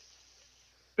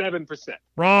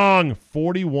 Wrong.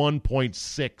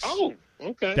 41.6. Oh,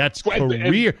 okay. That's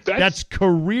career. That's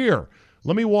career.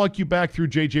 Let me walk you back through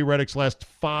J.J. Redick's last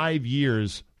 5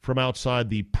 years from outside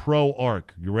the pro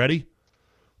arc. You ready?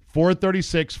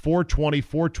 436, 420,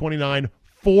 429,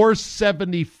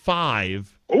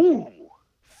 475. Ooh.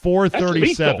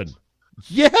 437.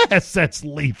 Yes, that's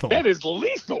lethal. That is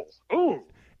lethal. Ooh.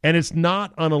 And it's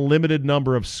not on a limited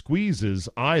number of squeezes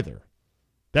either.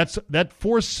 That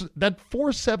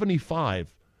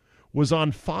 475 was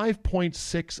on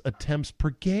 5.6 attempts per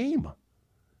game.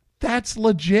 That's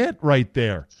legit right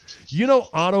there. You know,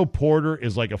 Otto Porter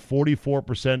is like a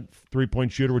 44%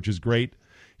 three-point shooter, which is great.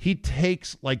 He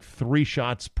takes like 3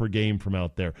 shots per game from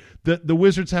out there. The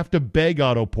Wizards have to beg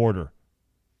Otto Porter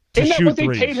to Isn't that shoot what they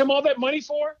threes. paid him all that money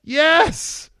for?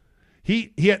 Yes.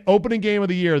 He had opening game of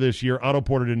the year this year. Otto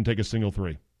Porter didn't take a single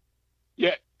three.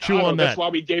 Yeah. Chew Otto, on that. That's why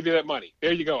we gave you that money.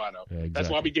 There you go, Otto. Yeah, exactly. That's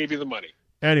why we gave you the money.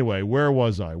 Anyway, where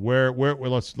was I? Where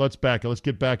let's back. Let's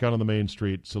get back out on the main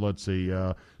street. So let's see.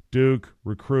 Duke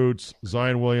recruits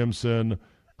Zion Williamson,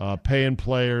 paying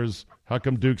players. How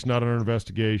come Duke's not under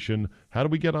investigation? How do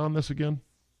we get on this again?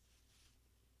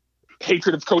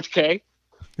 Hatred of Coach K.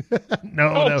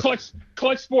 No. Clutch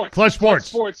Sports. Clutch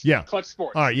Sports. Yeah. Clutch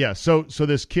Sports. All right, yeah. So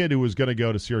this kid who was going to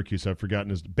go to Syracuse, I've forgotten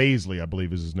his Baisley, I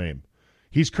believe is his name.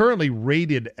 He's currently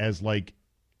rated as like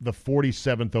the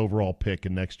 47th overall pick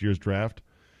in next year's draft.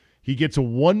 He gets a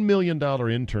 $1 million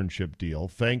internship deal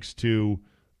thanks to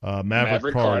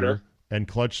Maverick Carter and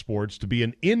Clutch Sports to be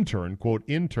an intern, quote,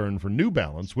 intern for New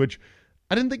Balance, which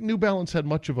I didn't think New Balance had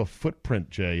much of a footprint,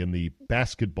 Jay, in the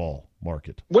basketball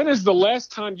market. When is the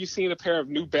last time you seen a pair of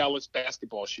New Balance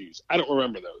basketball shoes? I don't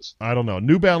remember those. I don't know.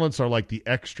 New Balance are like the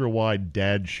extra wide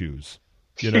dad shoes,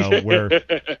 you know, where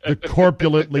the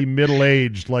corpulently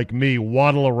middle-aged like me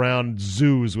waddle around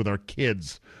zoos with our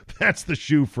kids. That's the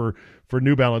shoe for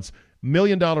New Balance. $1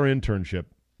 million internship,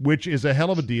 which is a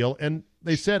hell of a deal. And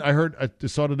they said, I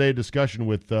saw today a discussion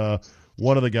with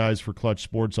one of the guys for Clutch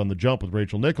Sports on The Jump with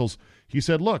Rachel Nichols. He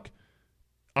said, look,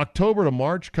 October to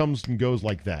March comes and goes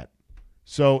like that.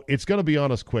 So it's going to be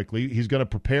on us quickly. He's going to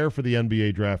prepare for the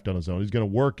NBA draft on his own. He's going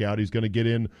to work out. He's going to get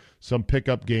in some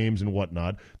pickup games and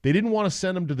whatnot. They didn't want to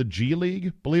send him to the G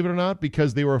League, believe it or not,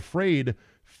 because they were afraid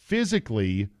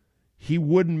physically he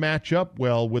wouldn't match up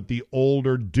well with the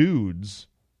older dudes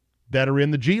that are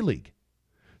in the G League.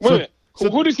 So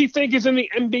who does he think is in the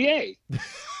NBA?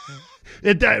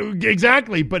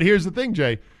 Exactly. But here's the thing,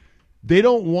 Jay. They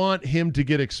don't want him to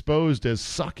get exposed as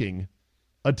sucking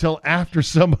until after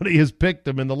somebody has picked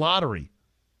him in the lottery.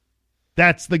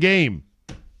 That's the game.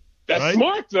 That's right?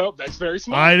 Smart, though. That's very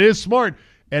smart. It is smart.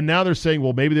 And now they're saying,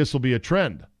 well, maybe this will be a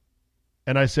trend.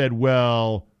 And I said,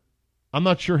 well, I'm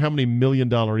not sure how many $1 million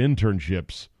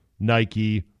internships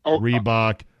Nike,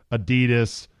 Reebok,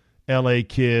 Adidas, LA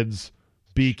Kids,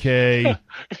 BK.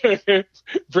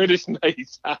 British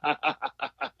Knights.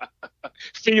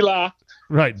 Fila.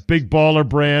 Right. Big baller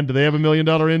brand. Do they have $1 million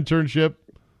internship?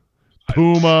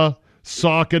 Puma,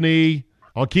 Saucony.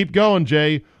 I'll keep going,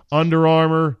 Jay. Under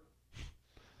Armour,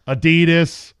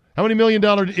 Adidas. How many $1 million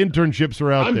internships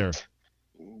are out there?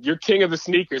 You're king of the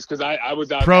sneakers because I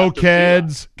was out. Pro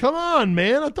Keds. Come on,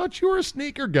 man. I thought you were a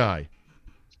sneaker guy.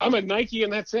 I'm a Nike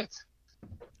and that's it.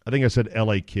 I think I said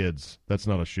LA Kids. That's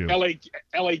not a shoe.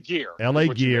 LA Gear. LA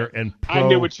Gear and Pro. I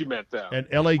knew what you meant, though. And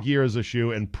LA Gear is a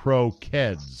shoe and Pro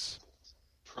Keds.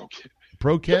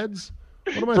 Pro Keds?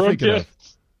 What am I thinking of?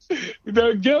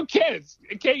 The Gil Keds.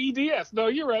 Keds. No,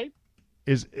 you're right.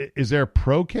 Is there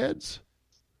Pro Keds?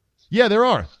 Yeah, there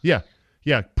are. Yeah.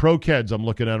 Pro Keds. I'm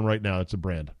looking at them right now. It's a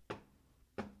brand.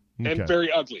 Okay. And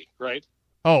very ugly, right?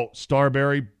 Oh,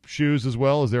 Starberry shoes as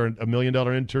well. Is there a $1 million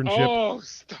internship? Oh,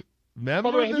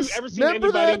 Remember have you ever seen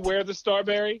anybody wear the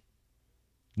Starberry?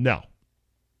 No.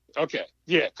 Okay.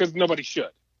 Yeah, because nobody should.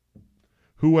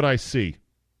 Who would I see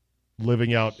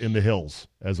living out in the hills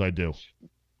as I do?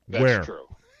 That's Where? True.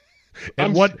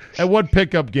 At what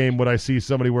pickup game would I see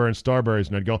somebody wearing Starberries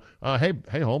and I'd go,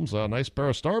 hey Holmes, a nice pair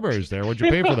of Starberries there. What'd you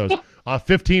pay for those?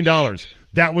 $15.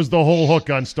 That was the whole hook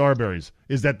on Starberries,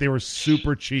 is that they were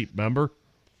super cheap, remember?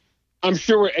 I'm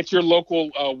sure at your local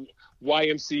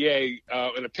YMCA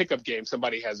in a pickup game,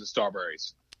 somebody has the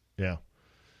Starberries. Yeah.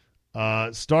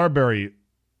 Starberry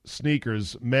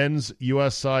sneakers, men's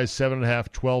U.S. size 7.5,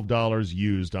 $12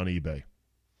 used on eBay.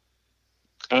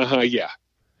 Yeah.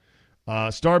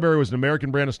 Starbury was an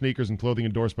American brand of sneakers and clothing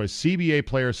endorsed by CBA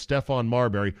player Stephon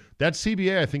Marbury. That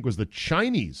CBA, I think, was the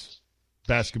Chinese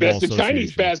Basketball Association. That's the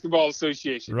Chinese Basketball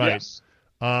Association, right. Yes.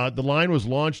 The line was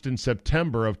launched in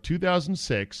September of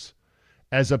 2006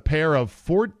 as a pair of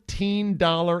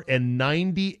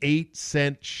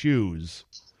 $14.98 shoes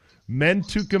meant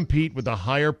to compete with the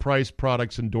higher-priced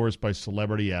products endorsed by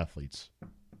celebrity athletes.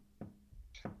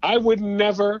 I would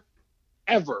never,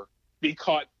 ever be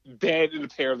caught dead in a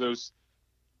pair of those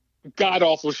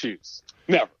god-awful shoes.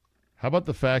 Never. How about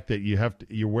the fact that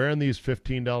you're wearing these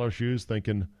 $15 shoes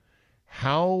thinking,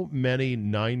 how many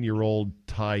 9-year-old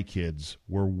Thai kids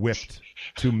were whipped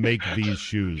to make these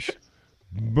shoes?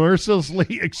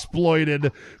 Mercilessly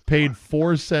exploited, paid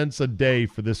 4 cents a day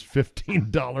for this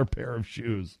 $15 pair of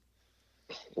shoes.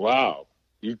 Wow.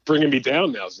 You're bringing me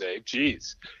down now, Zabe.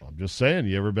 Jeez. I'm just saying,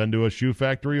 you ever been to a shoe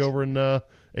factory over in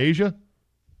Asia?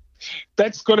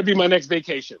 That's going to be my next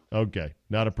vacation. Okay,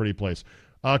 not a pretty place.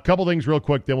 A couple things real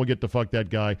quick, then we'll get to fuck that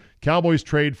guy. Cowboys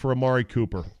trade for Amari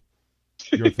Cooper.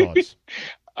 Your thoughts?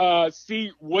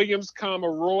 C. Williams,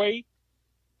 Roy,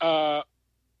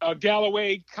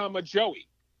 Galloway, Joey.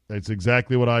 That's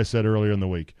exactly what I said earlier in the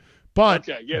week. But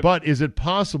okay, yeah. But is it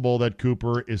possible that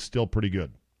Cooper is still pretty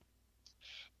good?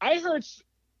 I heard,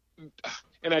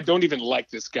 and I don't even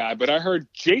like this guy, but I heard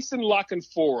Jason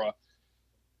LaCanfora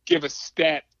give a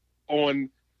stat on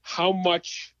how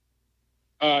much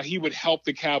he would help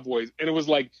the Cowboys, and it was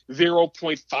like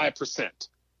 0.5%.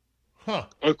 Huh.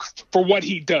 For what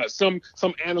he does. Some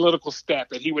analytical stat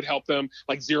that he would help them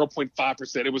like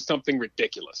 0.5%. It was something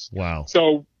ridiculous. Wow.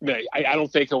 So I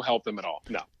don't think he'll help them at all.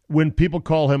 No. When people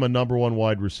call him a number one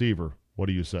wide receiver, what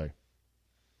do you say?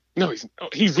 No,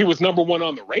 he was number one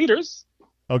on the Raiders.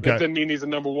 Okay. That doesn't mean he's a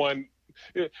number one.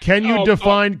 Can you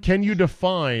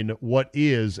define what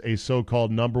is a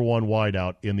so-called number one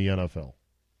wideout in the NFL?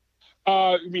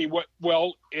 I mean, what?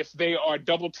 Well, if they are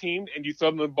double teamed and you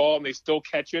throw them the ball and they still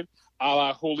catch it, a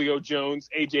la Julio Jones,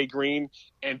 AJ Green,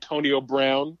 Antonio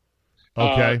Brown.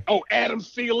 Okay. Adam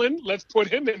Thielen. Let's put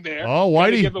him in there. Oh,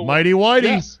 Mighty Whitey.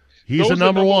 Yes. He's those a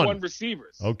number one. One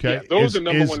receivers. Okay. Yeah, those are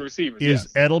number one receivers. Is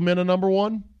Edelman a number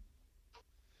one?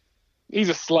 He's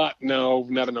a slot. No,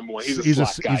 not a number one. He's a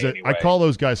slot guy anyway. I call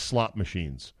those guys slot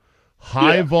machines.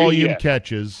 High volume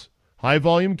catches.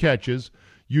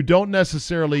 You don't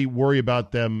necessarily worry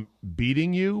about them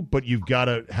beating you, but you've got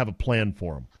to have a plan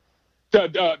for them.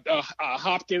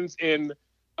 Hopkins in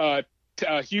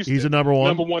Houston. He's a number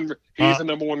one. He's a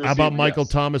number one receiver. How about Michael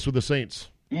Thomas with the Saints?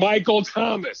 Michael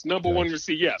Thomas, number one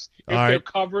receiver. Yes. If they're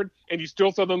covered and you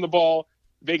still throw them the ball,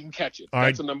 they can catch it.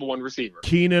 That's a number one receiver.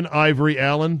 Keenan Ivory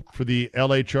Allen for the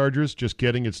L.A. Chargers. Just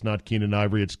kidding. It's not Keenan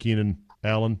Ivory. It's Keenan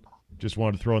Allen. Just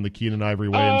wanted to throw in the Keenan Ivory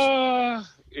Wayans.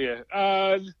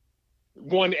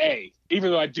 1A.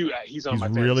 Even though he's on my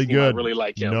fantasy really team. good. I really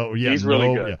like him. He's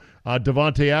really good. Yeah.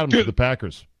 Devontae Adams for the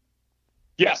Packers.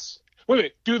 Yes. Wait a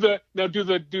minute. Do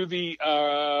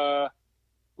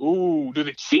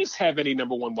the Chiefs have any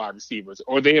number one wide receivers,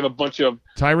 or they have a bunch of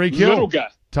Tyreek Hill? Little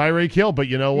guys. Tyreek Hill, but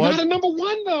you know what? Not a number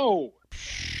one though.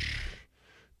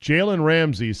 Jalen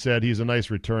Ramsey said he's a nice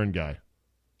return guy,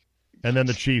 and then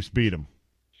the Chiefs beat him.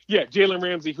 Yeah, Jalen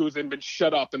Ramsey, who's been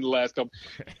shut up in the last couple.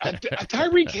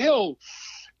 Tyreek Hill,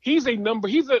 he's a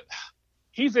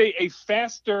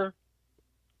faster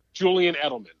Julian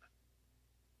Edelman.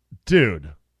 Dude,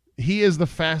 he is the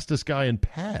fastest guy in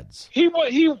pads. He's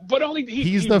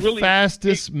the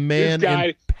fastest man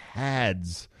in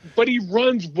pads. But he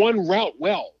runs one route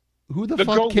well. Who the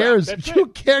fuck cares? You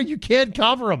can't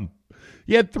cover him.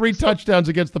 He had 3 touchdowns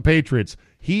against the Patriots.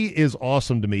 He is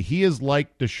awesome to me. He is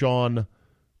like Deshaun.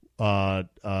 Why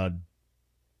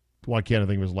can't I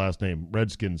think of his last name?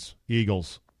 Redskins,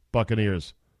 Eagles,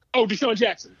 Buccaneers. Oh, Deshaun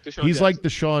Jackson. He's like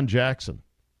Deshaun Jackson.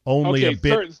 Only a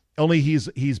bit. Only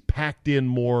he's packed in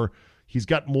more. He's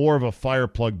got more of a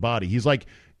fireplug body. He's like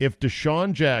if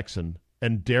Deshaun Jackson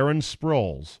and Darren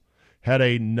Sproles had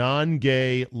a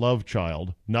non-gay love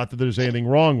child. Not that there's anything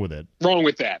wrong with it. Wrong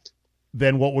with that.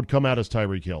 Then what would come out as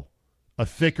Tyreek Hill? A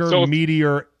thicker,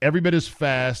 meatier, every bit as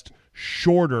fast,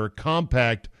 shorter,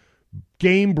 compact,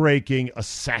 game-breaking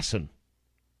assassin.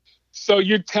 So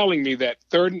you're telling me that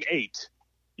 3rd and 8,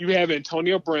 you have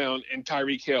Antonio Brown and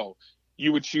Tyreek Hill.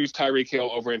 You would choose Tyreek Hill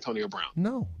over Antonio Brown?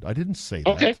 No, I didn't say that.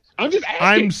 Okay, I'm just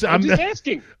asking. I'm just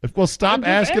asking. Well, stop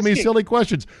asking me silly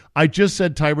questions. I just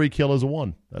said Tyreek Hill is a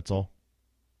 1. That's all.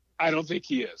 I don't think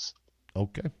he is.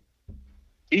 Okay.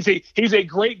 He's a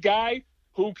great guy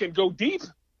who can go deep,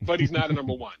 but he's not a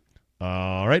number 1.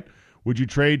 All right. Would you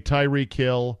trade Tyreek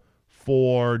Hill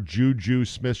for Juju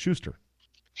Smith-Schuster?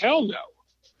 Hell no.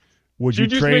 Would you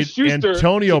trade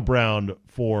Antonio Brown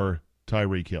for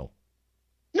Tyreek Hill?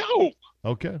 No.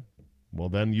 Okay. Well,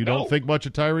 then you No. don't think much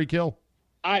of Tyreek Hill.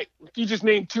 You just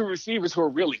named two receivers who are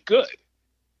really good.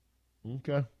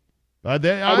 Okay. You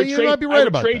might be right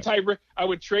about that. I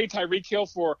would trade Tyreek Hill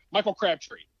for Michael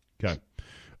Crabtree. Okay.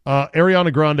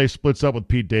 Ariana Grande splits up with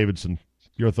Pete Davidson.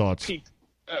 Your thoughts?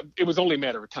 It was only a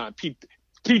matter of time. Pete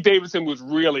Davidson was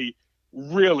really,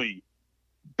 really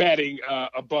batting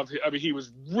above. I mean, he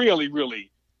was really,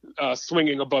 really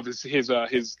swinging above his.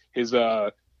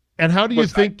 And how do you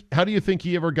think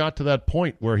he ever got to that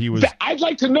point where he was? I'd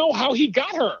like to know how he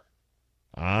got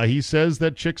her. He says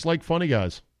that chicks like funny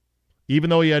guys, even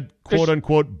though he had quote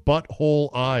unquote butthole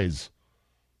eyes.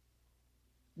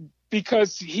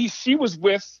 Because she was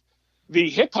with the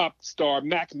hip hop star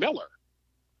Mac Miller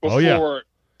before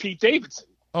Pete Davidson.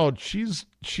 Oh, she's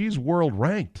world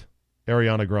ranked,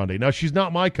 Ariana Grande. Now she's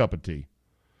not my cup of tea,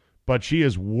 but she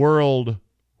is world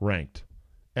ranked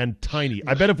and tiny.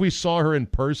 I bet if we saw her in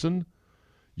person,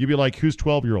 you'd be like, "Whose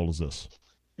 12-year-old is this?"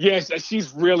 Yes,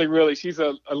 she's really she's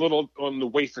a little on the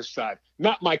wafer side.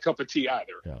 Not my cup of tea either.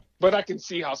 Yeah. But I can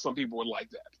see how some people would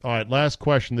like that. All right, last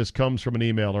question. This comes from an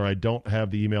emailer. I don't have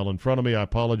the email in front of me. I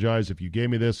apologize if you gave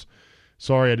me this.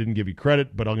 Sorry I didn't give you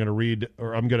credit, but I'm going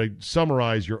to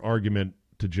summarize your argument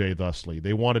to Jay thusly.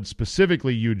 They wanted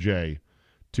specifically you, Jay,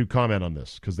 to comment on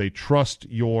this because they trust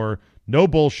your no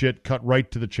bullshit, cut right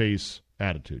to the chase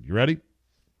attitude. You ready?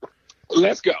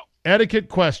 Let's go. Etiquette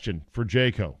question for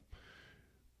Jayco.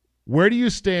 Where do you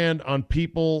stand on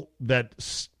people that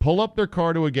pull up their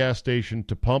car to a gas station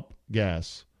to pump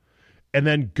gas and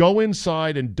then go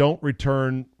inside and don't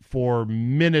return for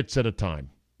minutes at a time?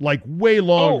 Like way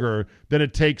longer than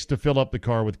it takes to fill up the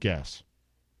car with gas.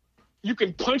 You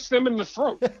can punch them in the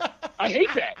throat. I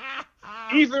hate that.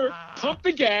 Either pump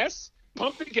the gas,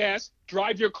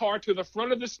 drive your car to the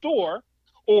front of the store,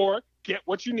 or get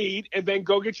what you need and then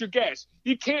go get your gas.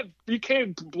 You can't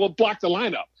block the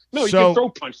lineup. No, you can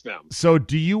throat punch them. So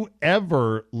do you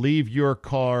ever leave your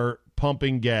car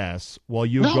pumping gas while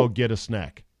you go get a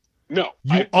snack? No.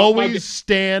 You always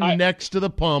stand next to the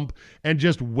pump and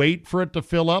just wait for it to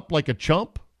fill up like a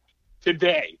chump?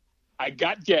 Today, I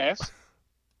got gas,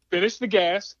 finished the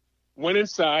gas, went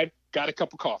inside, got a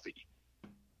cup of coffee.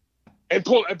 And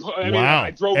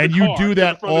I drove the car. And you do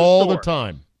that all the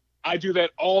time? I do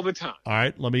that all the time. All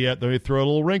right, let me throw a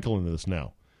little wrinkle into this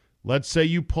now. Let's say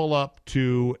you pull up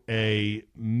to a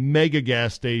mega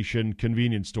gas station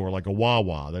convenience store like a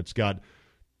Wawa that's got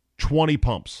 20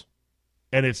 pumps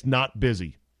and it's not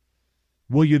busy.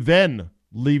 Will you then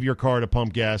leave your car to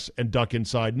pump gas and duck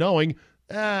inside knowing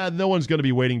no one's going to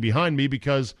be waiting behind me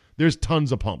because there's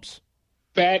tons of pumps?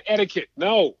 Bad etiquette.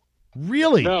 No.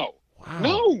 Really? No. Wow.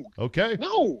 No. Okay.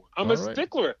 No. I'm a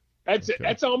stickler.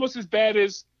 That's almost as bad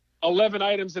as 11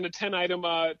 items in a 10-item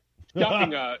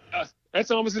shopping. That's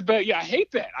almost as bad. Yeah, I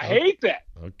hate that. I hate that.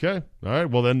 Okay. All right.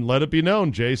 Well, then let it be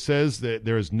known. Jay says that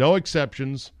there is no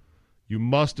exceptions. You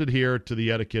must adhere to the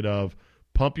etiquette of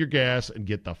pump your gas and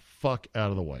get the fuck out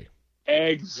of the way.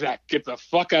 Exact. Get the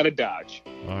fuck out of Dodge.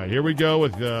 All right. Here we go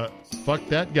with Fuck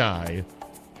That Guy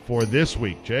for this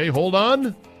week. Jay, hold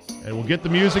on, and we'll get the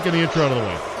music and the intro out of the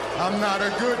way. I'm not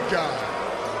a good guy.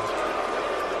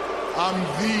 I'm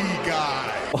the guy.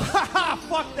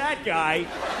 Fuck that guy.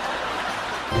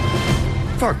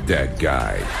 Fuck that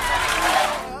guy.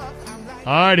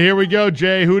 All right, here we go,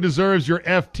 Jay. Who deserves your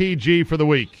FTG for the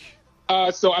week?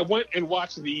 So I went and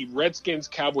watched the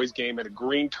Redskins-Cowboys game at a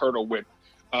Green Turtle with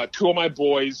two of my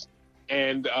boys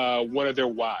and one of their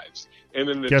wives. And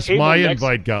then Guess my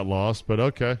invite got lost, but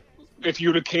okay. If you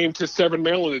would have came to Severn,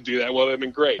 Maryland to do that, well, that would have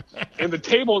been great. And the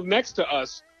table next to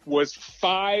us was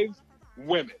 5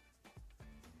 women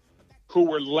who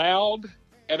were loud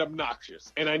and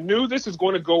obnoxious. And I knew this was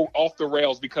going to go off the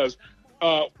rails because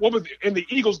what was in the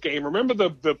Eagles game? Remember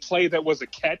the play that was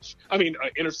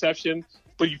interception,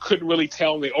 but you couldn't really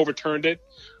tell and they overturned it?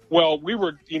 Well, we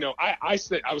were, I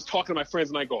said, I was talking to my friends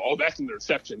and I go, oh, that's an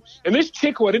interception. And this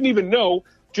chick who I didn't even know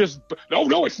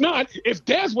no, it's not. If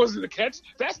Dez wasn't a catch,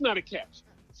 that's not a catch.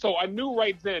 So I knew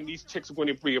right then these chicks were going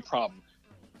to be a problem.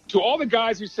 To all the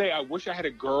guys who say, I wish I had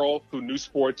a girl who knew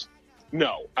sports,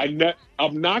 no.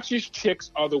 Obnoxious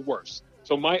chicks are the worst.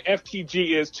 So my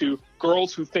FTG is to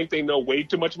girls who think they know way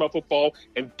too much about football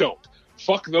and don't.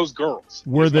 Fuck those girls.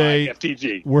 Were they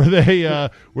FTG? Were they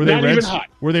Not even hot.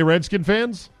 Were they Redskin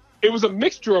fans? It was a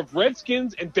mixture of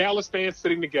Redskins and Dallas fans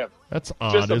sitting together. That's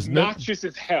odd, just isn't it? Obnoxious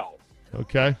as hell.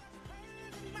 Okay.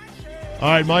 All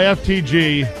right, my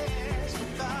FTG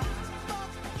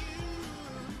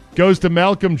goes to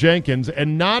Malcolm Jenkins,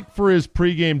 and not for his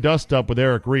pregame dust-up with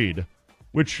Eric Reed,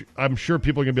 which I'm sure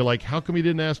people are going to be like, how come you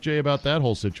didn't ask Jay about that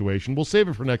whole situation? We'll save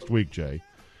it for next week, Jay.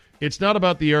 It's not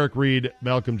about the Eric Reed,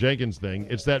 Malcolm Jenkins thing.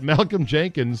 It's that Malcolm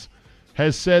Jenkins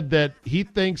has said that he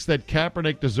thinks that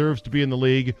Kaepernick deserves to be in the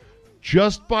league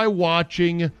just by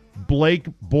watching Blake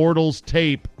Bortles'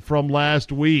 tape from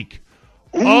last week.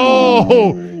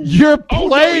 Oh, you're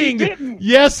playing. No, he didn't.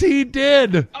 Yes, he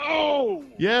did. Oh!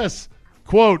 Yes.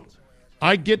 Quote,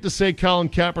 I get to say Colin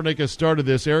Kaepernick has started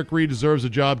this. Eric Reed deserves a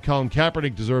job. Colin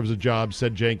Kaepernick deserves a job,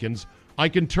 said Jenkins. I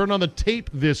can turn on the tape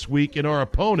this week in our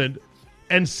opponent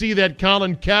and see that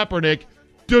Colin Kaepernick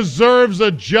deserves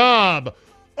a job.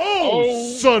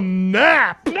 Oh,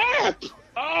 snap. Snap!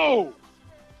 Oh!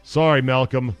 Sorry,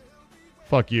 Malcolm.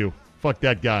 Fuck you. Fuck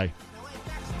that guy.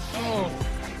 Oh.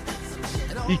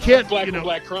 You can't, Black you know,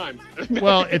 black crime.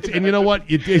 well, and you know what?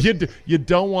 You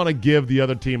don't want to give the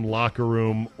other team locker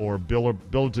room or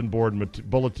bulletin board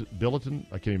bulletin.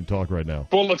 I can't even talk right now.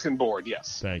 Bulletin board,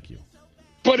 yes. Thank you.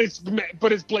 But it's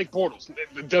Blake Bortles.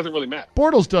 It doesn't really matter.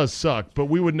 Bortles does suck, but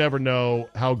we would never know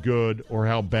how good or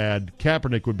how bad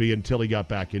Kaepernick would be until he got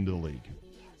back into the league.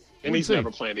 And he's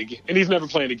never playing again. And he's never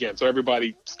playing again. So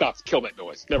everybody stops. Kill that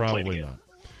noise. Never playing Probably again. not.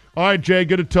 All right, Jay,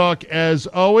 good to talk as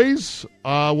always.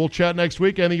 We'll chat next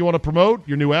week. Anything you want to promote?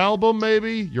 Your new album,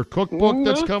 maybe? Your cookbook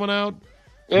that's coming out?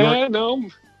 No.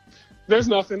 There's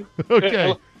nothing.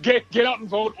 Okay. Get out and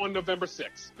vote on November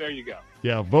 6th. There you go.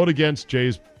 Yeah, vote against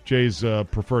Jay's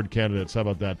preferred candidates. How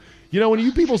about that? You know,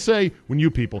 when people say,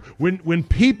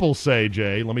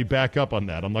 Jay, let me back up on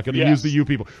that. I'm not going to use the you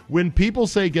people. When people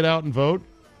say get out and vote,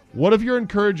 what if you're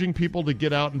encouraging people to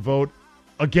get out and vote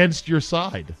against your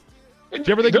side? Did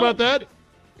you ever think about that?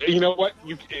 You know what?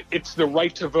 It's the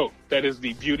right to vote. That is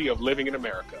the beauty of living in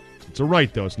America. It's a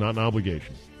right, though. It's not an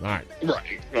obligation. All right.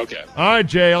 Right. Okay. All right,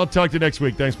 Jay. I'll talk to you next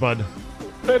week. Thanks, bud.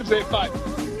 Later, Jay. Bye.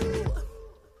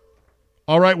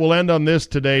 All right, we'll end on this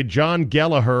today. John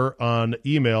Gallagher on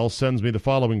email sends me the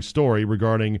following story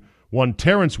regarding one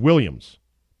Terrence Williams,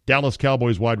 Dallas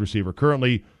Cowboys wide receiver,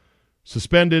 currently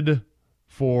suspended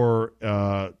for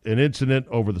an incident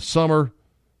over the summer,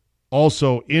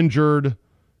 also injured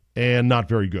and not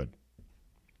very good.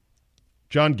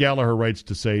 John Gallagher writes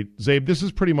to say, Zabe, this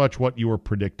is pretty much what you were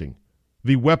predicting.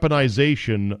 The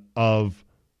weaponization of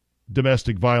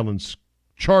domestic violence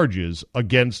charges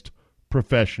against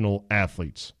professional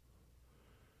athletes.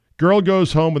 Girl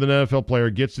goes home with an NFL player,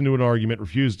 gets into an argument,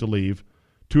 refuses to leave.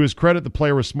 To his credit, the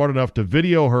player was smart enough to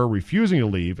video her refusing to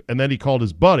leave, and then he called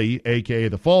his buddy, a.k.a.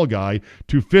 the fall guy,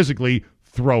 to physically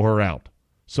throw her out.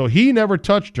 So he never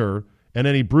touched her, and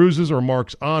any bruises or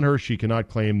marks on her, she cannot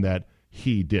claim that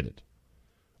he did it.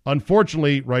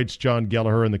 Unfortunately, writes John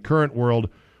Gallagher, in the current world,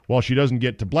 while she doesn't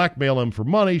get to blackmail him for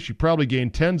money, she probably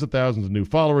gained tens of thousands of new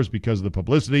followers because of the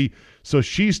publicity. So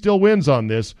she still wins on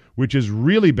this, which is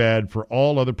really bad for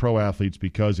all other pro athletes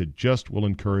because it just will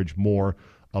encourage more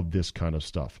of this kind of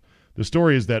stuff. The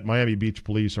story is that Miami Beach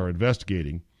police are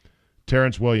investigating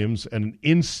Terrence Williams and an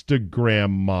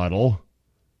Instagram model,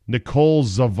 Nicole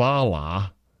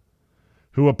Zavala,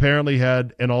 who apparently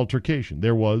had an altercation.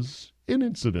 There was an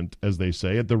incident, as they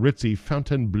say, at the ritzy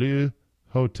Fontainebleau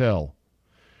Hotel.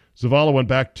 Zavala went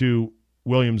back to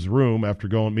Williams' room after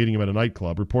meeting him at a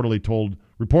nightclub,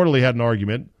 reportedly had an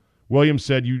argument. Williams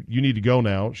said, you need to go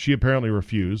now. She apparently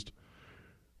refused.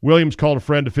 Williams called a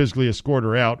friend to physically escort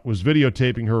her out, was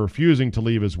videotaping her refusing to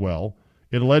leave as well.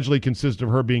 It allegedly consisted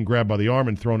of her being grabbed by the arm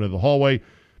and thrown into the hallway.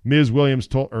 Mr. Williams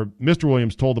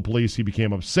told the police he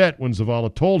became upset when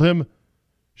Zavala told him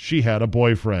she had a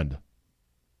boyfriend.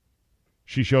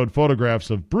 She showed photographs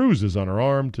of bruises on her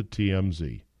arm to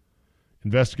TMZ.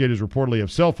 Investigators reportedly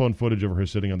have cell phone footage of her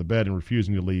sitting on the bed and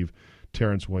refusing to leave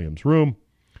Terrence Williams' room.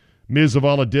 Ms.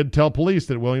 Zavala did tell police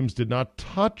that Williams did not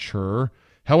touch her.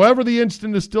 However, the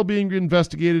incident is still being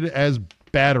investigated as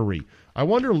battery. I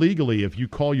wonder legally if you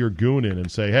call your goon in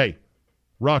and say, hey,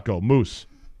 Rocco, Moose,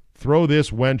 throw this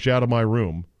wench out of my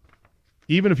room.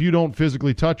 Even if you don't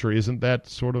physically touch her, isn't that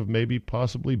sort of maybe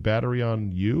possibly battery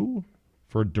on you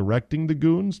for directing the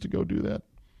goons to go do that?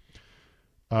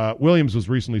 Williams was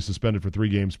recently suspended for 3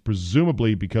 games,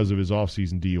 presumably because of his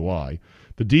offseason DUI.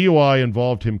 The DUI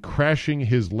involved him crashing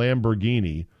his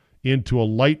Lamborghini into a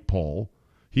light pole.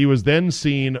 He was then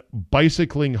seen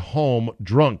bicycling home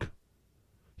drunk.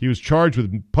 He was charged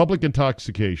with public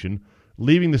intoxication,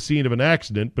 leaving the scene of an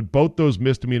accident, but both those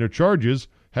misdemeanor charges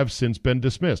have since been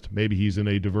dismissed. Maybe he's in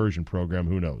a diversion program,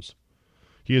 who knows.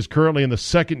 He is currently in the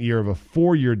second year of a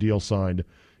 4-year deal signed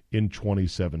in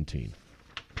 2017.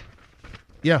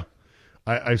 Yeah,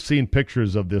 I've seen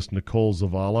pictures of this Nicole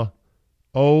Zavala.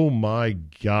 Oh, my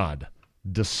God.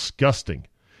 Disgusting.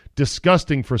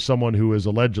 Disgusting for someone who is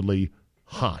allegedly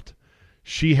hot.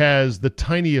 She has the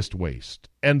tiniest waist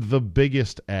and the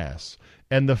biggest ass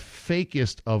and the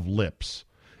fakest of lips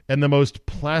and the most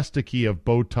plasticky of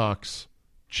Botox,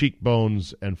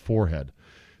 cheekbones, and forehead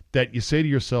that you say to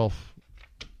yourself,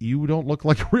 you don't look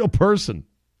like a real person.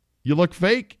 You look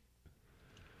fake.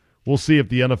 We'll see if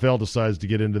the NFL decides to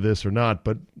get into this or not.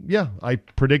 But, yeah, I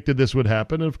predicted this would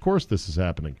happen, and of course this is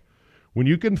happening. When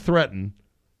you can threaten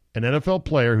an NFL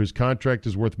player whose contract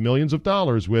is worth millions of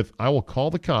dollars with, I will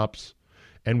call the cops,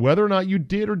 and whether or not you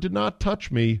did or did not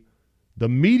touch me, the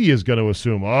media is going to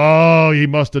assume, oh, he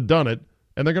must have done it,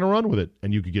 and they're going to run with it.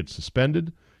 And you could get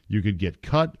suspended. You could get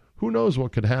cut. Who knows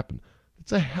what could happen?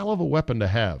 It's a hell of a weapon to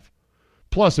have.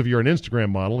 Plus, if you're an Instagram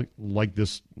model, like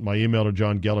this, my emailer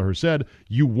John Gallagher said,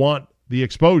 you want the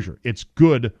exposure. It's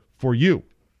good for you.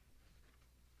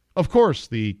 Of course,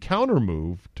 the counter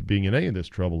move to being in any of this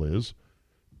trouble is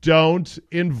don't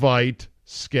invite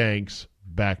skanks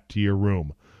back to your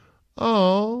room.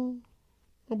 Oh,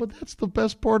 but that's the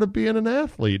best part of being an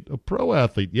athlete, a pro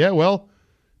athlete. Yeah, well,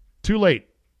 too late.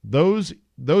 Those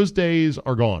days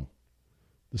are gone.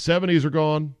 The 70s are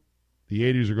gone. The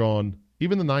 80s are gone.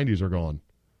 Even the 90s are gone.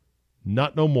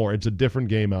 Not no more. It's a different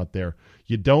game out there.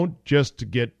 You don't get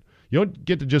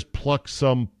to just pluck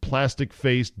some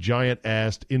plastic-faced,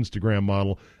 giant-assed Instagram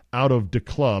model out of the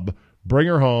club, bring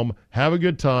her home, have a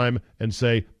good time, and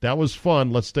say, that was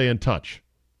fun, let's stay in touch.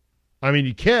 I mean,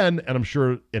 you can, and I'm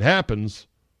sure it happens,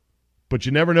 but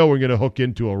you never know when you're going to hook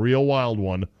into a real wild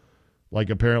one,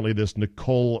 like apparently this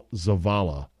Nicole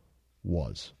Zavala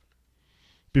was.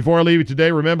 Before I leave you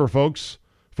today, remember, folks,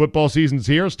 football season's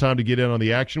here. It's time to get in on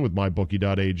the action with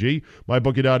MyBookie.ag.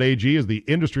 MyBookie.ag is the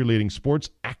industry-leading sports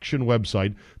action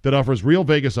website that offers real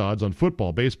Vegas odds on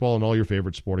football, baseball, and all your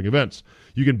favorite sporting events.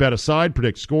 You can bet aside,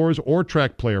 predict scores, or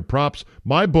track player props.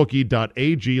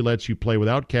 MyBookie.ag lets you play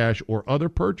without cash or other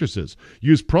purchases.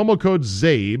 Use promo code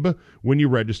ZABE when you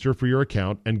register for your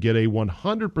account and get a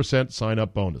 100%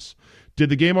 sign-up bonus. Did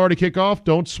the game already kick off?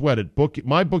 Don't sweat it.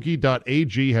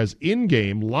 MyBookie.ag has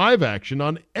in-game live action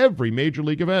on every major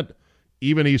league event,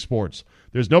 even esports.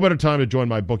 There's no better time to join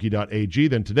MyBookie.ag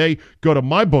than today. Go to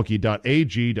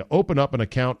MyBookie.ag to open up an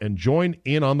account and join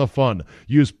in on the fun.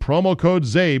 Use promo code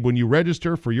ZABE when you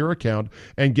register for your account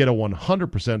and get a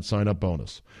 100% sign-up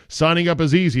bonus. Signing up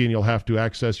is easy, and you'll have to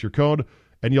access your code,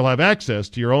 and you'll have access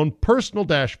to your own personal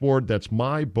dashboard. That's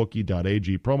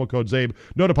MyBookie.ag. Promo code ZABE.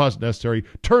 No deposit necessary.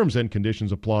 Terms and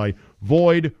conditions apply.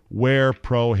 Void where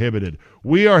prohibited.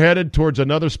 We are headed towards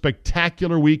another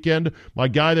spectacular weekend. My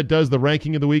guy that does the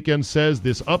ranking of the weekend says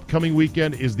this upcoming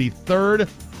weekend is the third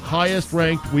highest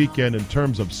ranked weekend in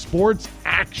terms of sports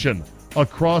action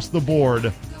across the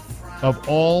board of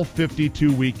all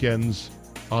 52 weekends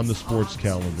on the sports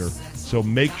calendar. So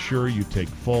make sure you take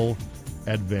full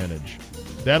advantage.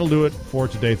 That'll do it for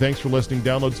today. Thanks for listening.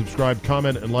 Download, subscribe,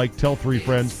 comment, and like. Tell 3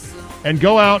 friends. And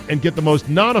go out and get the most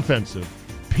non-offensive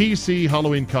PC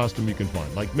Halloween costume you can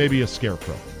find. Like maybe a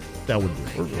scarecrow. That would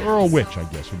do. Or a witch, I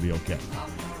guess, would be okay.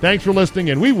 Thanks for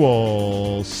listening, and we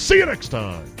will see you next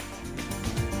time.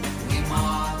 We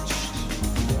marched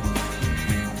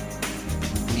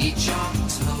each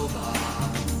October.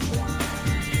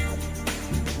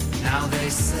 Now they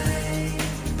say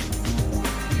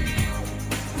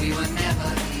we were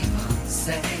never even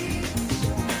saved.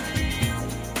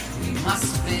 We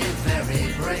must be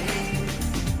very brave.